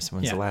 1,000 years.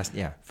 When's the last...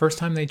 Yeah. First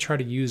time they tried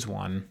to use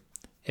one,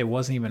 it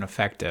wasn't even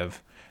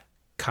effective.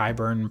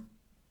 Qyburn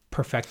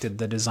perfected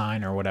the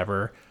design or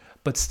whatever.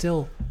 But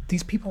still,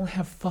 these people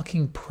have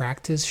fucking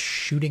practice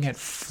shooting at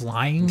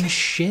flying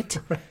shit?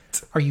 Right.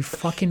 Are you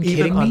fucking kidding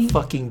Even on me?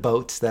 fucking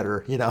boats that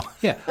are,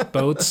 Yeah,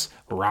 boats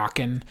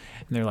rocking.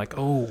 And they're like,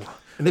 oh...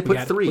 And they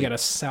put 3. We got a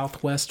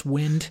southwest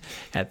wind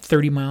at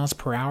 30 miles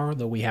per hour,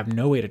 though we have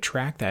no way to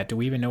track that. Do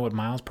we even know what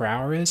miles per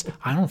hour is?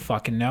 I don't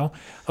fucking know.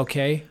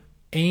 Okay,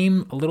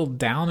 aim a little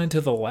down and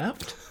to the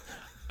left.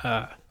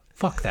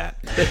 Fuck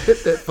that. They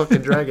hit that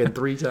fucking dragon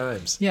 3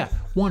 times. Yeah,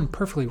 one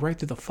perfectly right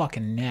through the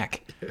fucking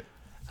neck.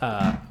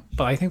 But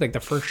I think like the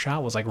first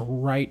shot was like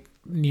right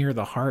near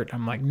the heart.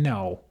 I'm like,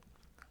 no.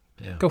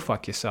 Yeah. Go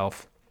fuck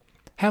yourself.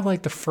 Have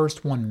like the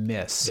first one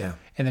miss. Yeah.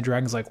 And the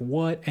dragon's like,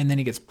 what? And then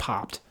he gets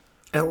popped.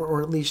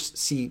 Or at least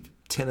see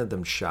 10 of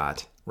them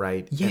shot,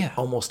 right? Yeah. And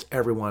almost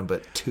everyone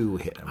but 2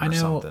 hit him I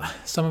know something.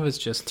 Some of it's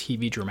just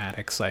TV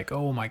dramatics, like,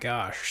 oh my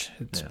gosh,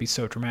 it'd be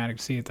so dramatic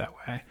to see it that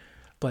way.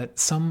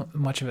 But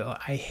much of it,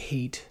 I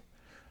hate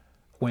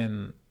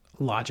when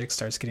logic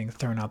starts getting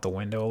thrown out the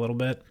window a little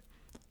bit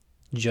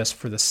just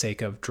for the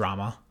sake of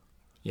drama.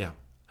 Yeah.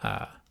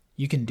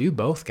 You can do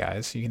both,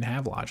 guys. You can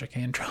have logic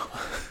and drama.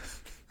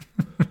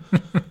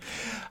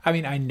 I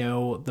mean, I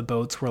know the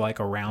boats were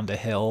like around a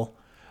hill,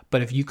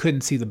 but if you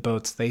couldn't see the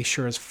boats, they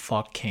sure as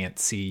fuck can't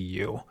see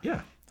you.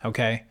 Yeah.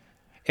 Okay?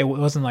 It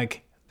wasn't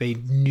like they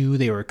knew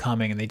they were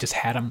coming and they just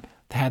had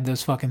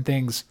those fucking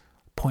things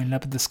pointed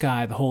up at the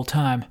sky the whole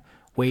time.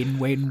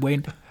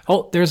 Waiting.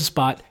 Oh, there's a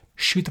spot.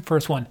 Shoot the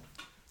first one.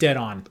 Dead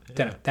on.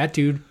 Yeah. That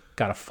dude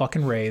got a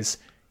fucking raise.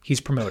 He's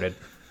promoted.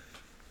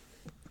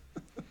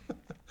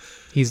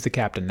 He's the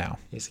captain now.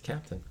 He's the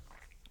captain.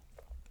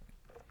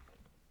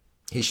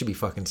 He should be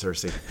fucking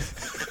Cersei.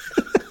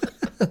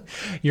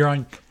 You're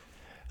on...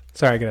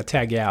 Sorry, I gotta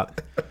tag you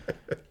out.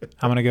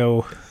 I'm gonna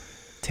go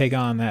take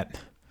on that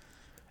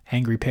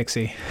angry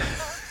pixie.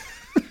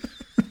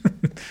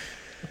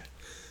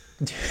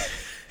 Do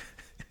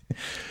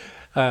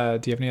you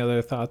have any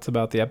other thoughts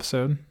about the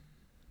episode?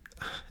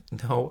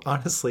 No,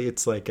 honestly,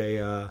 it's like a...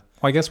 Well,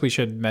 I guess we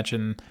should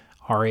mention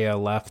Arya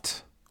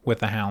left with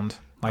the Hound.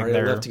 Like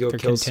Arya left to go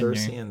kill continuing.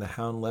 Cersei, and the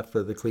Hound left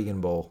for the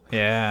Clegane Bowl.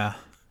 Yeah.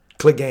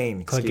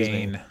 Clegane.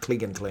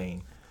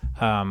 Clegane.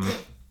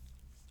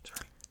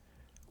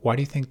 Why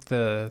do you think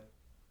the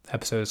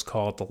episode is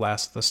called The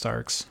Last of the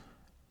Starks?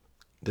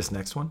 This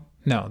next one?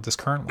 No, this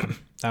current one.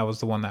 That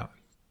was the one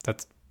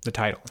that's the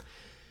title.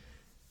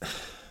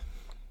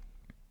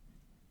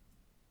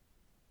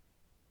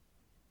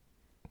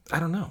 I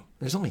don't know.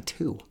 There's only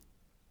 2.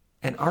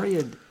 And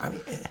Arya, I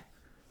mean,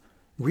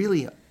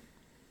 really,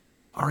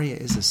 Arya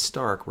is a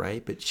Stark,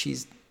 right? But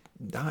she's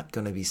not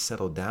going to be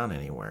settled down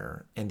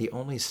anywhere. And the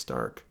only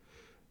Stark...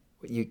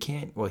 You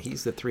can't. Well,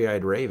 he's the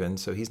 3-eyed raven,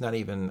 so he's not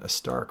even a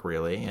Stark,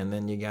 really. And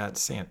then you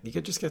got You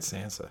could just get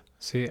Sansa.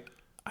 See,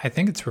 I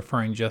think it's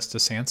referring just to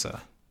Sansa.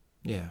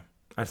 Yeah,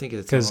 I think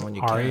it's because the one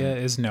you Arya can.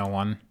 is no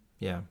one.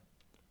 Yeah,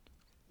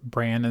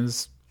 Bran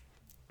is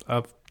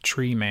a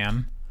tree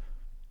man,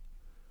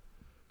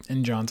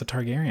 and Jon's a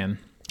Targaryen.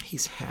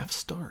 He's half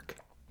Stark,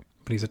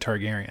 but he's a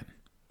Targaryen.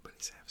 But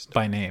he's half Stark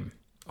by name.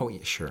 Oh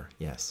yeah, sure,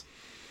 yes.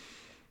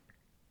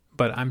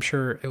 But I'm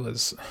sure it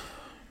was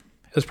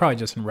probably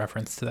just in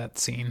reference to that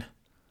scene.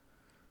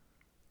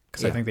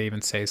 Because I think they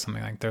even say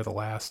something like they're the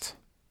last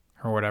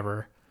or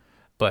whatever.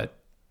 But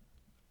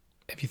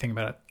if you think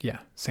about it, yeah,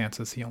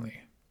 Sansa's the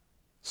only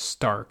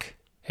Stark,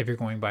 if you're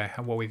going by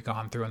what we've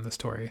gone through in the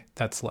story,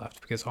 that's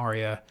left. Because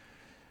Arya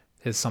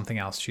is something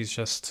else. She's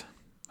just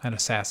an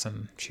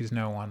assassin. She's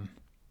no one.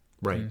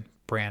 Right. And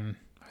Bran,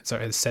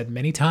 as said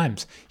many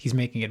times, he's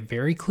making it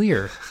very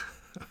clear.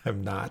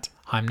 I'm not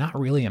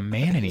really a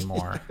man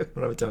anymore.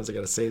 How many times I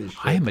gotta say this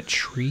shit? I am a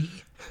tree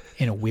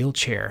in a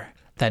wheelchair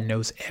that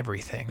knows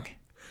everything.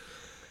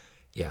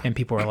 Yeah. And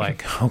people are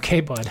like,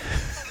 okay, bud.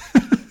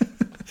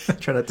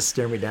 Try not to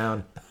stare me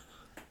down.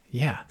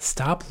 Yeah,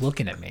 stop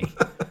looking at me.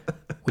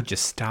 Would you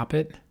stop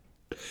it?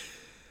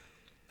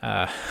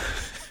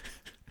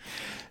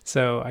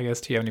 So I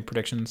guess, do you have any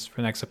predictions for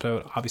the next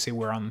episode? Obviously,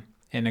 we're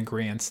in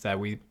agreement that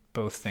we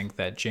both think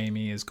that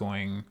Jaime is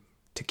going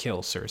to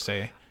kill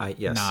Cersei,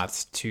 Yes.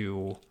 not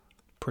to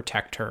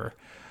protect her.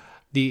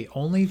 The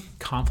only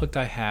conflict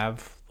I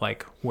have,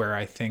 like where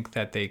I think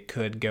that they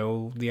could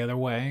go the other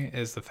way,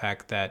 is the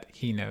fact that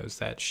he knows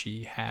that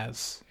she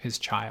has his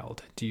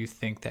child. Do you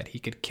think that he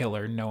could kill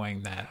her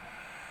knowing that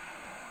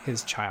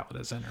his child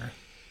is in her?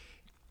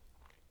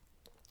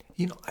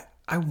 You know,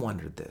 I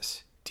wondered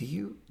this.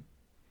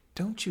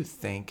 Don't you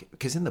think,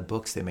 because in the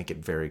books they make it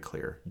very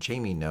clear,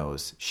 Jaime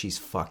knows she's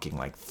fucking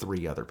like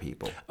 3 other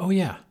people. Oh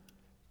yeah.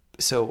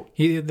 So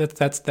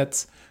That's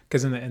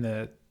because in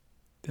the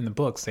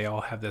books they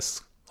all have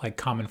this like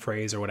common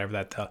phrase or whatever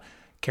that the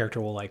character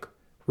will like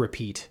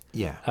repeat.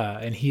 Yeah.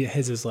 And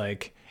his is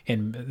like,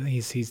 and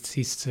he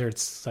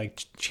starts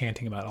like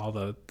chanting about all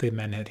the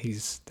men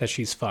that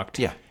she's fucked.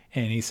 Yeah.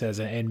 And he says,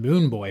 and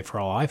Moon Boy for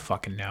all I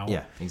fucking know.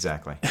 Yeah,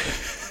 exactly.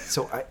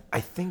 So I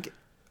think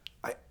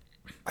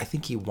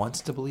he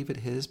wants to believe it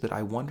his, but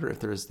I wonder if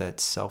there's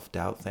that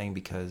self-doubt thing,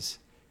 because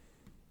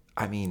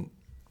I mean,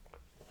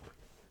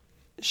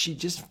 she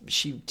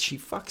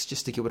fucks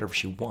just to get whatever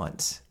she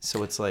wants.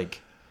 So it's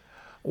like,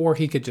 Or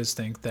he could just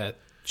think that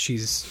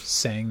she's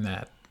saying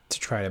that to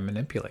try to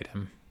manipulate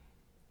him.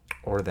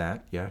 or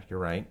that, yeah, you're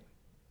right.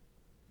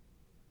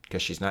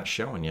 Because she's not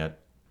showing yet.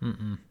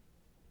 Mm-mm.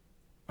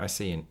 I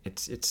see, and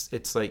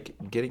it's like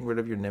getting rid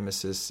of your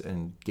nemesis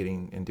and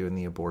doing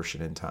the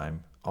abortion in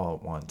time all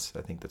at once.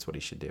 I think that's what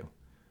he should do.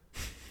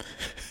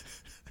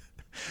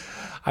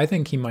 I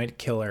think he might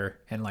kill her,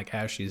 and like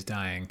as she's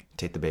dying.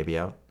 Take the baby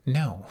out?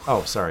 No.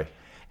 Oh, sorry.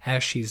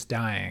 As she's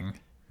dying,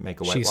 Make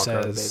a White she Walker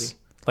out of the says,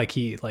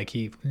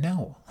 baby?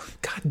 no.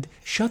 God,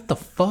 shut the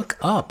fuck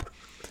up.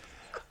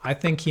 I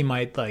think he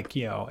might, like,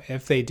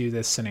 if they do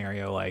this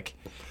scenario, like,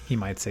 he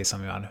might say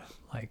something about,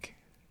 like,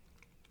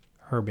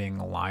 her being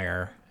a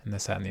liar and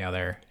this, that, and the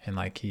other. And,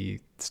 like, he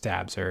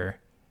stabs her.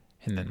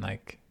 And then,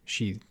 like,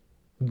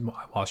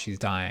 while she's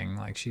dying,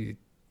 like, she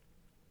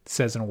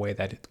says in a way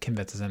that it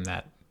convinces him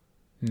that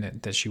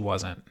she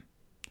wasn't.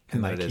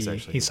 And like,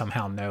 he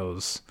somehow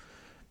knows,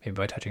 maybe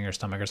by touching her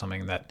stomach or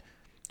something, that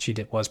she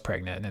was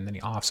pregnant. And then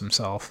he offs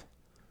himself.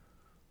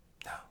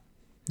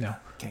 No.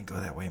 Can't go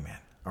that way, man.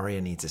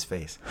 Arya needs his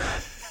face.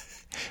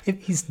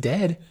 If he's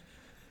dead,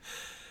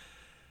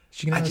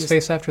 she can have his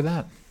face after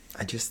that.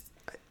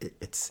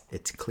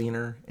 It's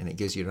cleaner, and it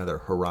gives you another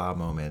hurrah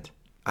moment.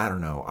 I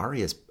don't know.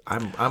 Arya's.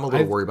 I'm a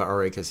little worried about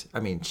Arya, because I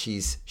mean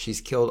she's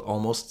killed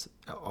almost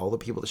all the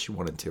people that she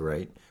wanted to,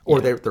 right? Or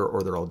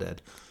they're all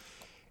dead,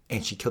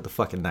 and she killed the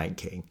fucking Night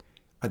King.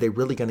 Are they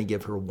really going to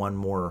give her one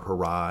more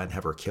hurrah and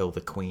have her kill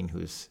the queen,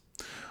 who's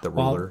the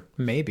ruler?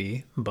 Well,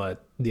 maybe,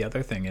 but the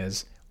other thing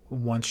is,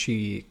 once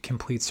she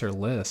completes her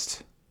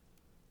list,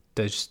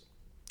 does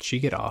she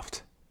get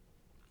offed?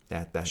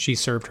 That She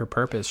served her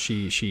purpose.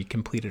 She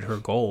completed her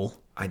goal.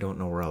 I don't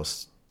know where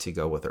else to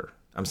go with her.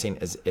 I'm saying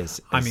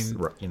as I mean,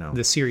 you know,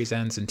 the series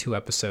ends in 2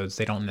 episodes.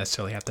 They don't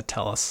necessarily have to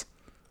tell us.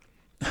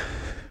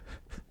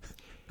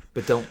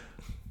 but don't.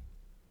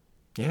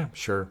 Yeah,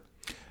 sure.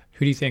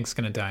 Who do you think is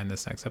going to die in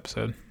this next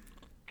episode?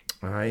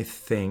 I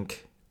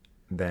think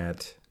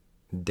that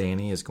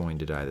Dany is going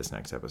to die this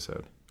next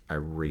episode. I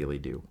really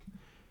do.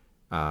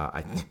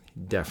 I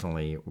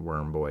definitely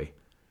Worm Boy.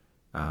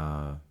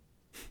 Worm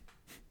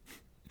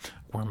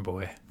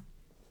Boy.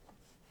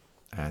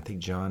 I think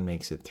Jon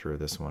makes it through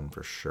this one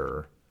for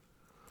sure.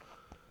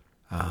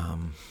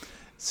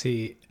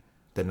 See,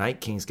 the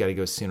Night King's got to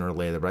go sooner or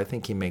later, but I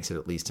think he makes it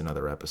at least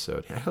another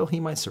episode. Hell, he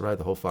might survive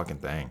the whole fucking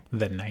thing.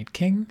 the Night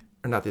King?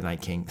 Or not the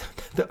Night King,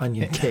 the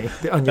Onion King,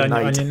 the Onion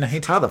Knight. Onion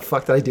Knight. How the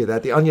fuck did I do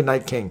that? The Onion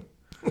Night King.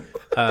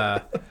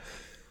 I'm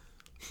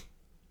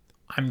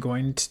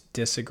going to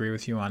disagree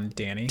with you on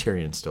Dany.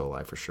 Tyrion's still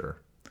alive for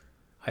sure.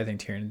 I think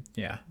Tyrion,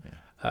 yeah.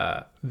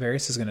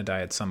 Varys is going to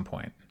die at some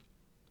point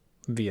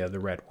via the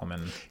Red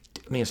Woman.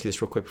 Let me ask you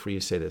this real quick before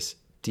you say this.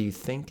 Do you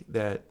think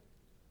that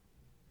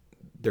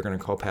they're going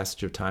to call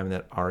Passage of Time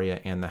that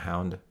Arya and the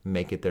Hound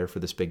make it there for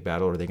this big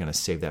battle, or are they going to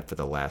save that for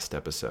the last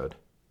episode?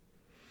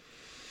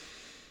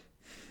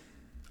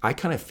 I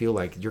kind of feel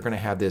like you're going to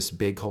have this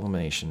big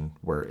culmination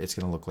where it's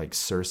going to look like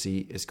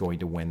Cersei is going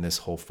to win this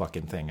whole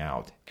fucking thing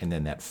out. And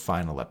then that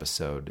final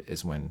episode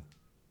is when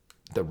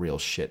the real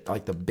shit,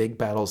 like the big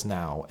battles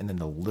now, and then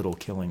the little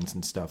killings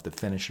and stuff to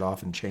finish it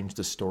off and change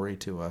the story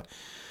to a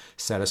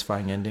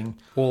satisfying ending.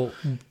 Well,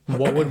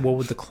 what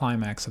would the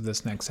climax of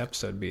this next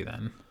episode be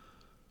then?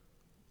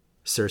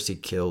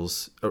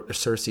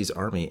 Cersei's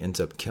army ends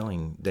up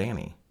killing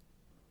Dany.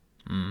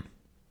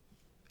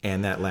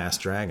 And that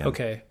last dragon.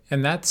 Okay,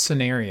 in that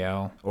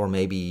scenario... Or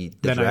maybe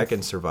the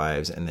dragon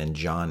survives and then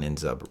Jon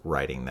ends up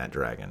riding that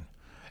dragon.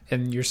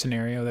 In your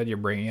scenario that you're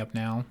bringing up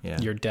now, Yeah.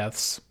 your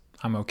deaths,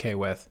 I'm okay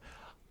with.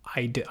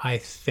 I don't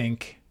think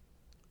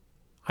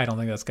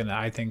that's going to...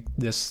 I think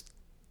this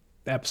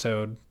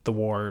episode, the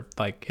war,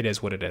 like, it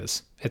is what it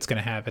is. It's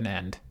going to have an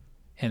end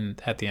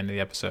at the end of the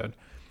episode.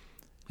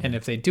 And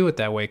if they do it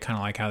that way, kind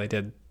of like how they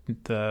did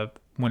the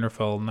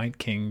Winterfell Night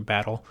King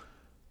battle,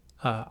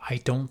 I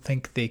don't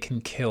think they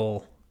can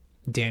kill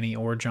Dany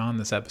or Jon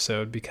this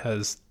episode,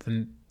 because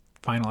the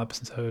final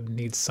episode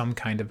needs some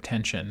kind of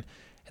tension,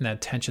 and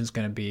that tension is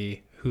going to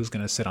be who's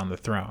going to sit on the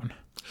throne.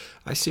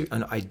 I see,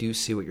 and I do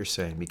see what you're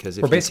saying, because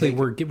if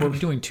we're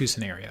doing two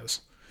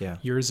scenarios. Yeah.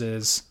 Yours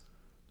is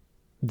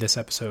this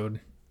episode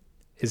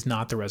is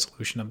not the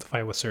resolution of the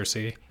fight with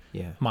Cersei.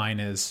 Yeah. Mine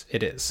is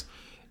it is.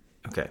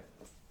 Okay.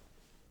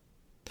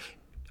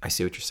 I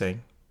see what you're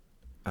saying.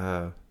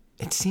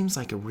 It seems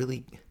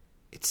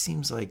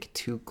like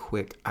too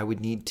quick. I would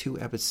need 2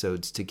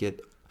 episodes to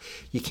get.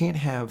 You can't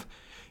have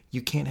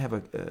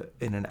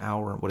in an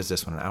hour. What is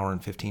this one? An hour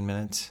and 15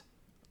 minutes.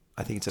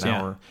 I think it's an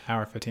hour.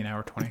 Hour 15,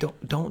 hour 20.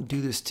 Don't do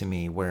this to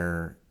me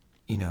where,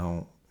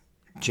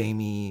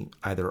 Jaime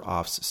either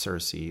offs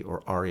Cersei,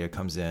 or Arya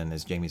comes in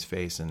as Jaime's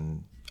face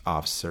and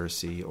offs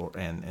Cersei,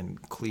 and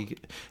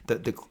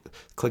the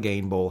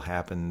Clegane Bowl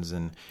happens,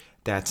 and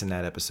that's in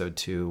that episode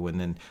too. And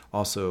then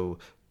also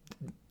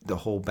the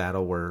whole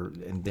battle where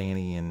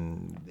Dany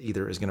and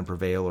either is going to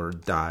prevail or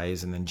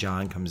dies, and then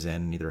Jon comes in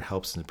and either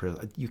helps.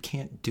 You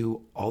can't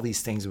do all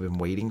these things we've been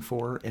waiting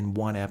for in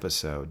one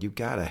episode. You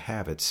got to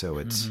have it so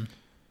it's. Mm-hmm.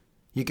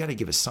 You got to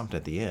give us something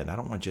at the end. I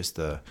don't want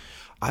the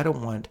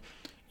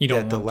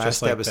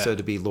last episode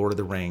to be Lord of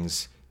the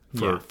Rings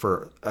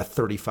for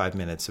 35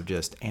 minutes of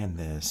just and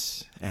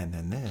this and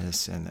then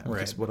this and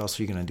right. What else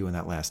are you going to do in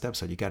that last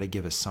episode? You got to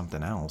give us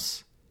something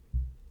else.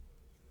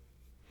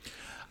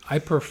 I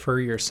prefer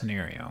your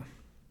scenario.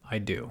 I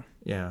do.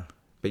 Yeah,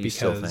 but you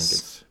still think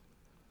it's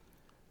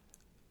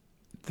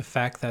the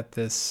fact that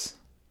this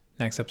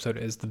next episode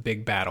is the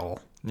big battle.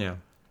 Yeah.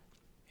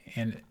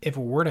 And if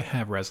it were to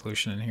have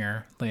resolution in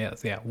here,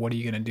 what are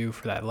you going to do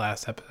for that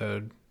last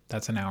episode?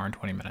 That's an hour and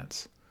 20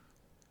 minutes.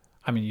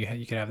 I mean,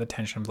 you could have the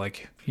tension of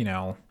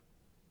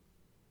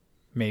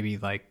maybe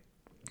like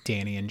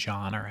Dany and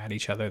Jon are at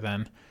each other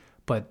then,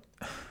 but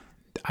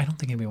I don't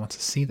think anybody wants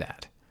to see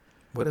that.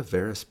 What if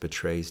Varys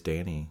betrays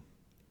Dany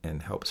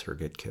and helps her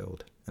get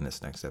killed in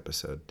this next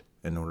episode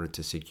in order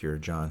to secure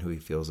Jon, who he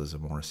feels is a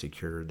more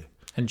secured?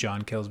 And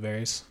Jon kills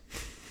Varys?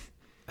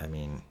 I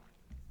mean,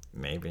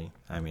 maybe.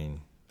 I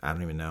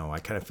don't even know. I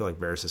kind of feel like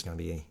Varys is going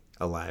to be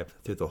alive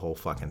through the whole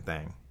fucking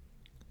thing.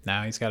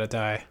 Now he's got to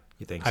die.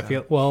 You think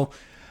so?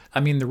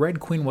 The Red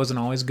Queen wasn't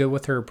always good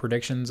with her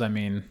predictions.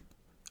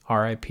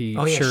 R.I.P.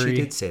 Oh, yeah, Shuri.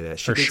 she did say that.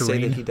 She did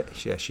say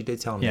that she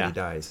did tell him that he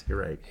dies. You're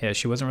right. Yeah,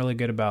 she wasn't really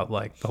good about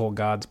the whole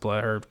God's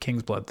blood or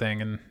King's blood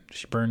thing, and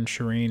she burned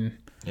Shireen.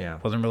 Yeah.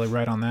 Wasn't really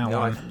right on that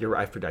one. You're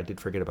right. I did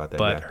forget about that.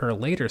 But her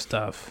later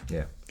stuff,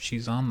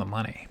 she's on the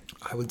money.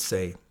 I would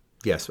say,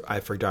 yes, I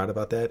forgot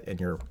about that, and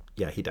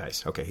he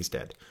dies. Okay, he's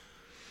dead.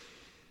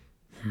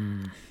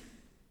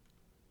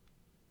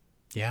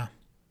 Yeah.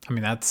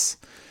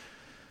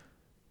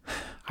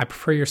 I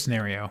prefer your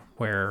scenario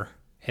where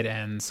it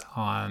ends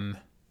on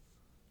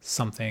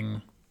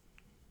something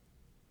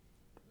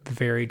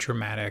very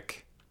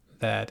dramatic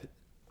that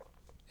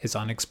is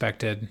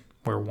unexpected,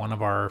 where one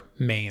of our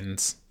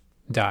mains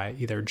die,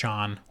 either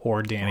Jon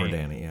or Dany. Or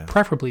Dany, yeah.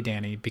 Preferably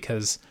Dany,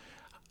 because,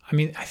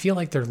 I feel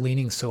like they're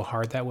leaning so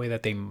hard that way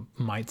that they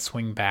might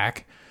swing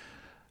back.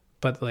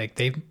 But,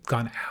 they've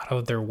gone out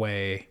of their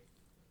way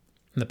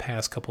in the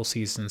past couple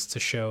seasons to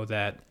show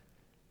that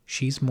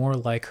she's more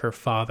like her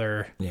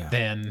father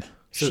than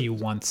she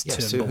wants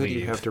to so believe. Who do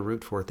you have to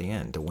root for at the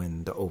end to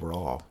win the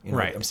overall?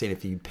 Right. I'm saying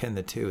if you pin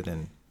the two,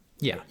 then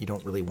you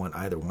don't really want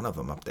either one of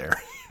them up there.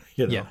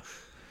 Yeah.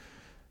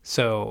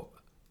 So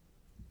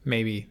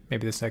maybe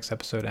this next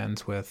episode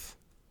ends with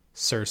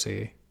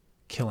Cersei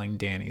killing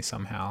Dany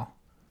somehow,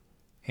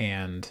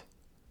 and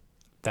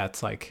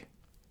that's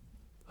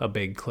a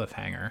big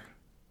cliffhanger.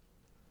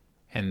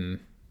 And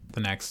the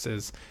next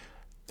is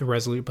the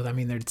Resolute, but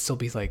there'd still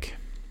be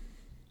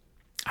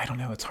I don't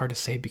know, it's hard to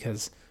say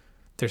because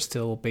there's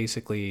still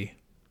basically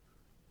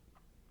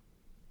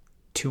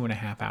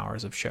 2.5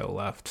 hours of show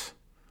left.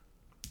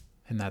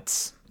 And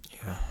that's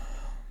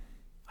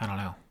I don't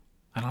know.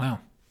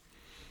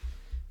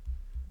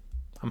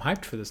 I'm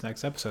hyped for this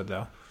next episode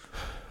though.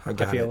 I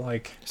feel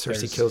like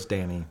Cersei kills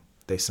Dany.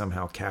 They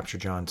somehow capture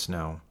Jon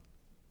Snow.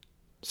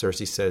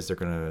 Cersei says they're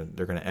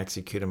gonna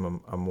execute him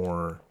a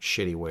more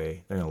shitty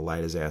way. They're gonna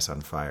light his ass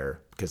on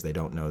fire because they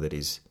don't know that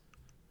he's.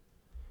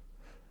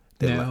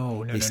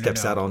 He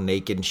steps out all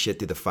naked and shit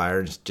through the fire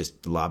and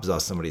just lobs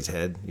off somebody's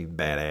head. He's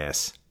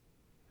badass.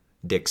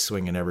 Dick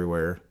swinging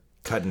everywhere,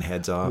 cutting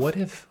heads off. What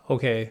if?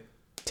 Okay,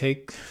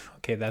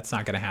 that's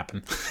not gonna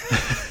happen.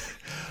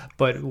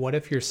 But what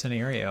if your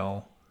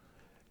scenario,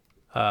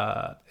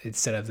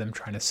 instead of them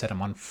trying to set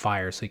him on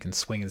fire so he can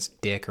swing his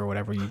dick or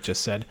whatever you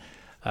just said,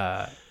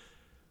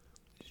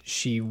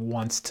 she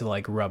wants to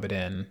rub it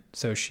in,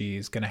 so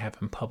she's gonna have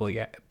him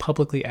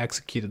publicly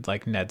executed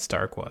like Ned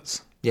Stark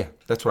was. Yeah,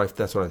 that's what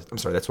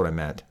I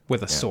meant.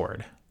 With a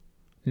sword,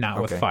 not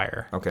with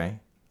fire. Okay,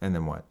 and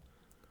then what?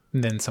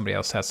 And then somebody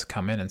else has to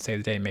come in and save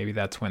the day. Maybe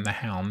that's when the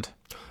Hound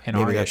and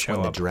Maybe Arya that's show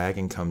when up. the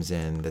dragon comes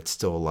in that's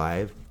still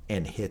alive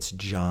and hits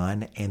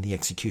Jon and the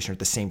Executioner at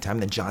the same time.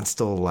 Then Jon's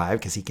still alive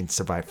because he can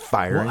survive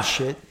fire and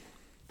shit.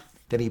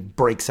 Then he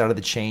breaks out of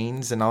the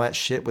chains and all that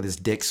shit with his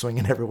dick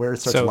swinging everywhere.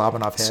 Starts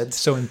lobbing off heads.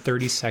 So in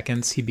 30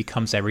 seconds, he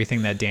becomes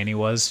everything that Dany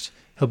was.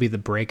 He'll be the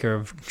breaker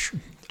of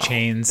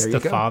chains, the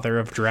father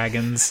of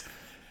dragons.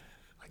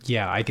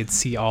 Yeah, I could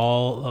see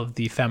all of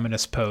the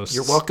feminist posts.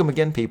 You're welcome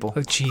again, people.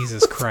 Oh,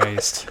 Jesus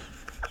Christ.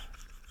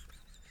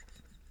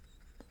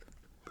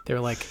 They're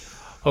like,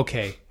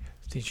 okay,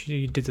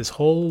 you did this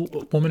whole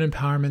woman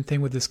empowerment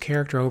thing with this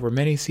character over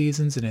many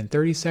seasons, and in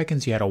 30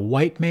 seconds you had a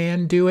white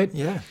man do it.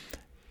 Yeah.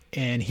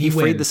 And he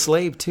freed the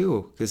slave,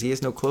 too, because he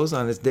has no clothes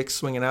on. His dick's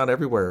swinging out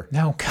everywhere.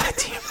 No,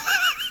 goddamn.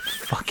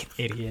 Fucking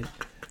idiot.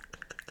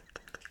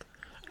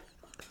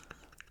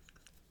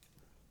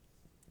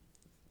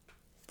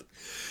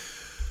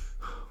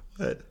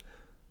 What?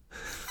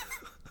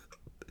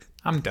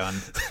 I'm done.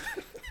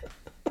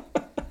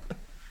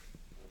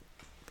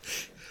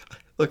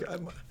 Look,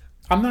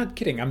 I'm not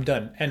kidding. I'm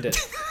done. End it.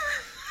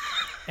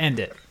 End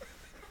it.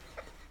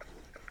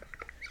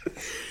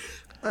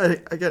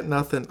 I got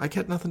nothing. I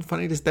got nothing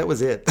funny. That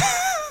was it.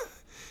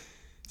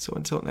 So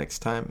until next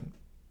time,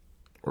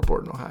 we're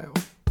bored in Ohio.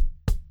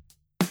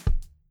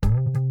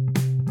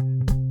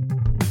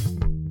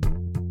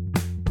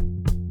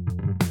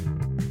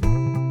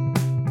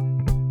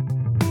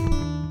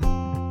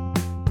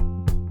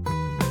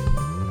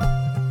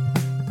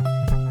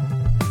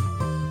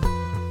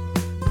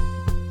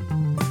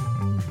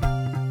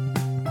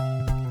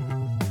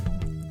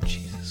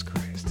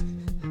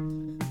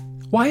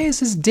 Why is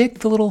his dick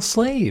the little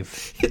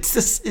slave?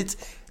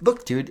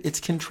 Look, dude,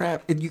 it's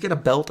contrapted. You get a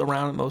belt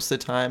around it most of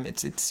the time.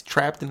 It's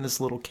trapped in this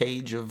little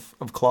cage of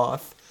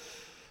cloth.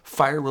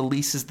 Fire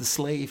releases the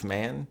slave,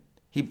 man.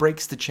 He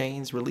breaks the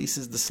chains,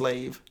 releases the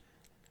slave.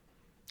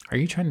 Are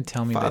you trying to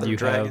tell me that you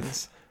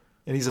have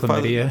and he's a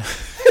chlamydia?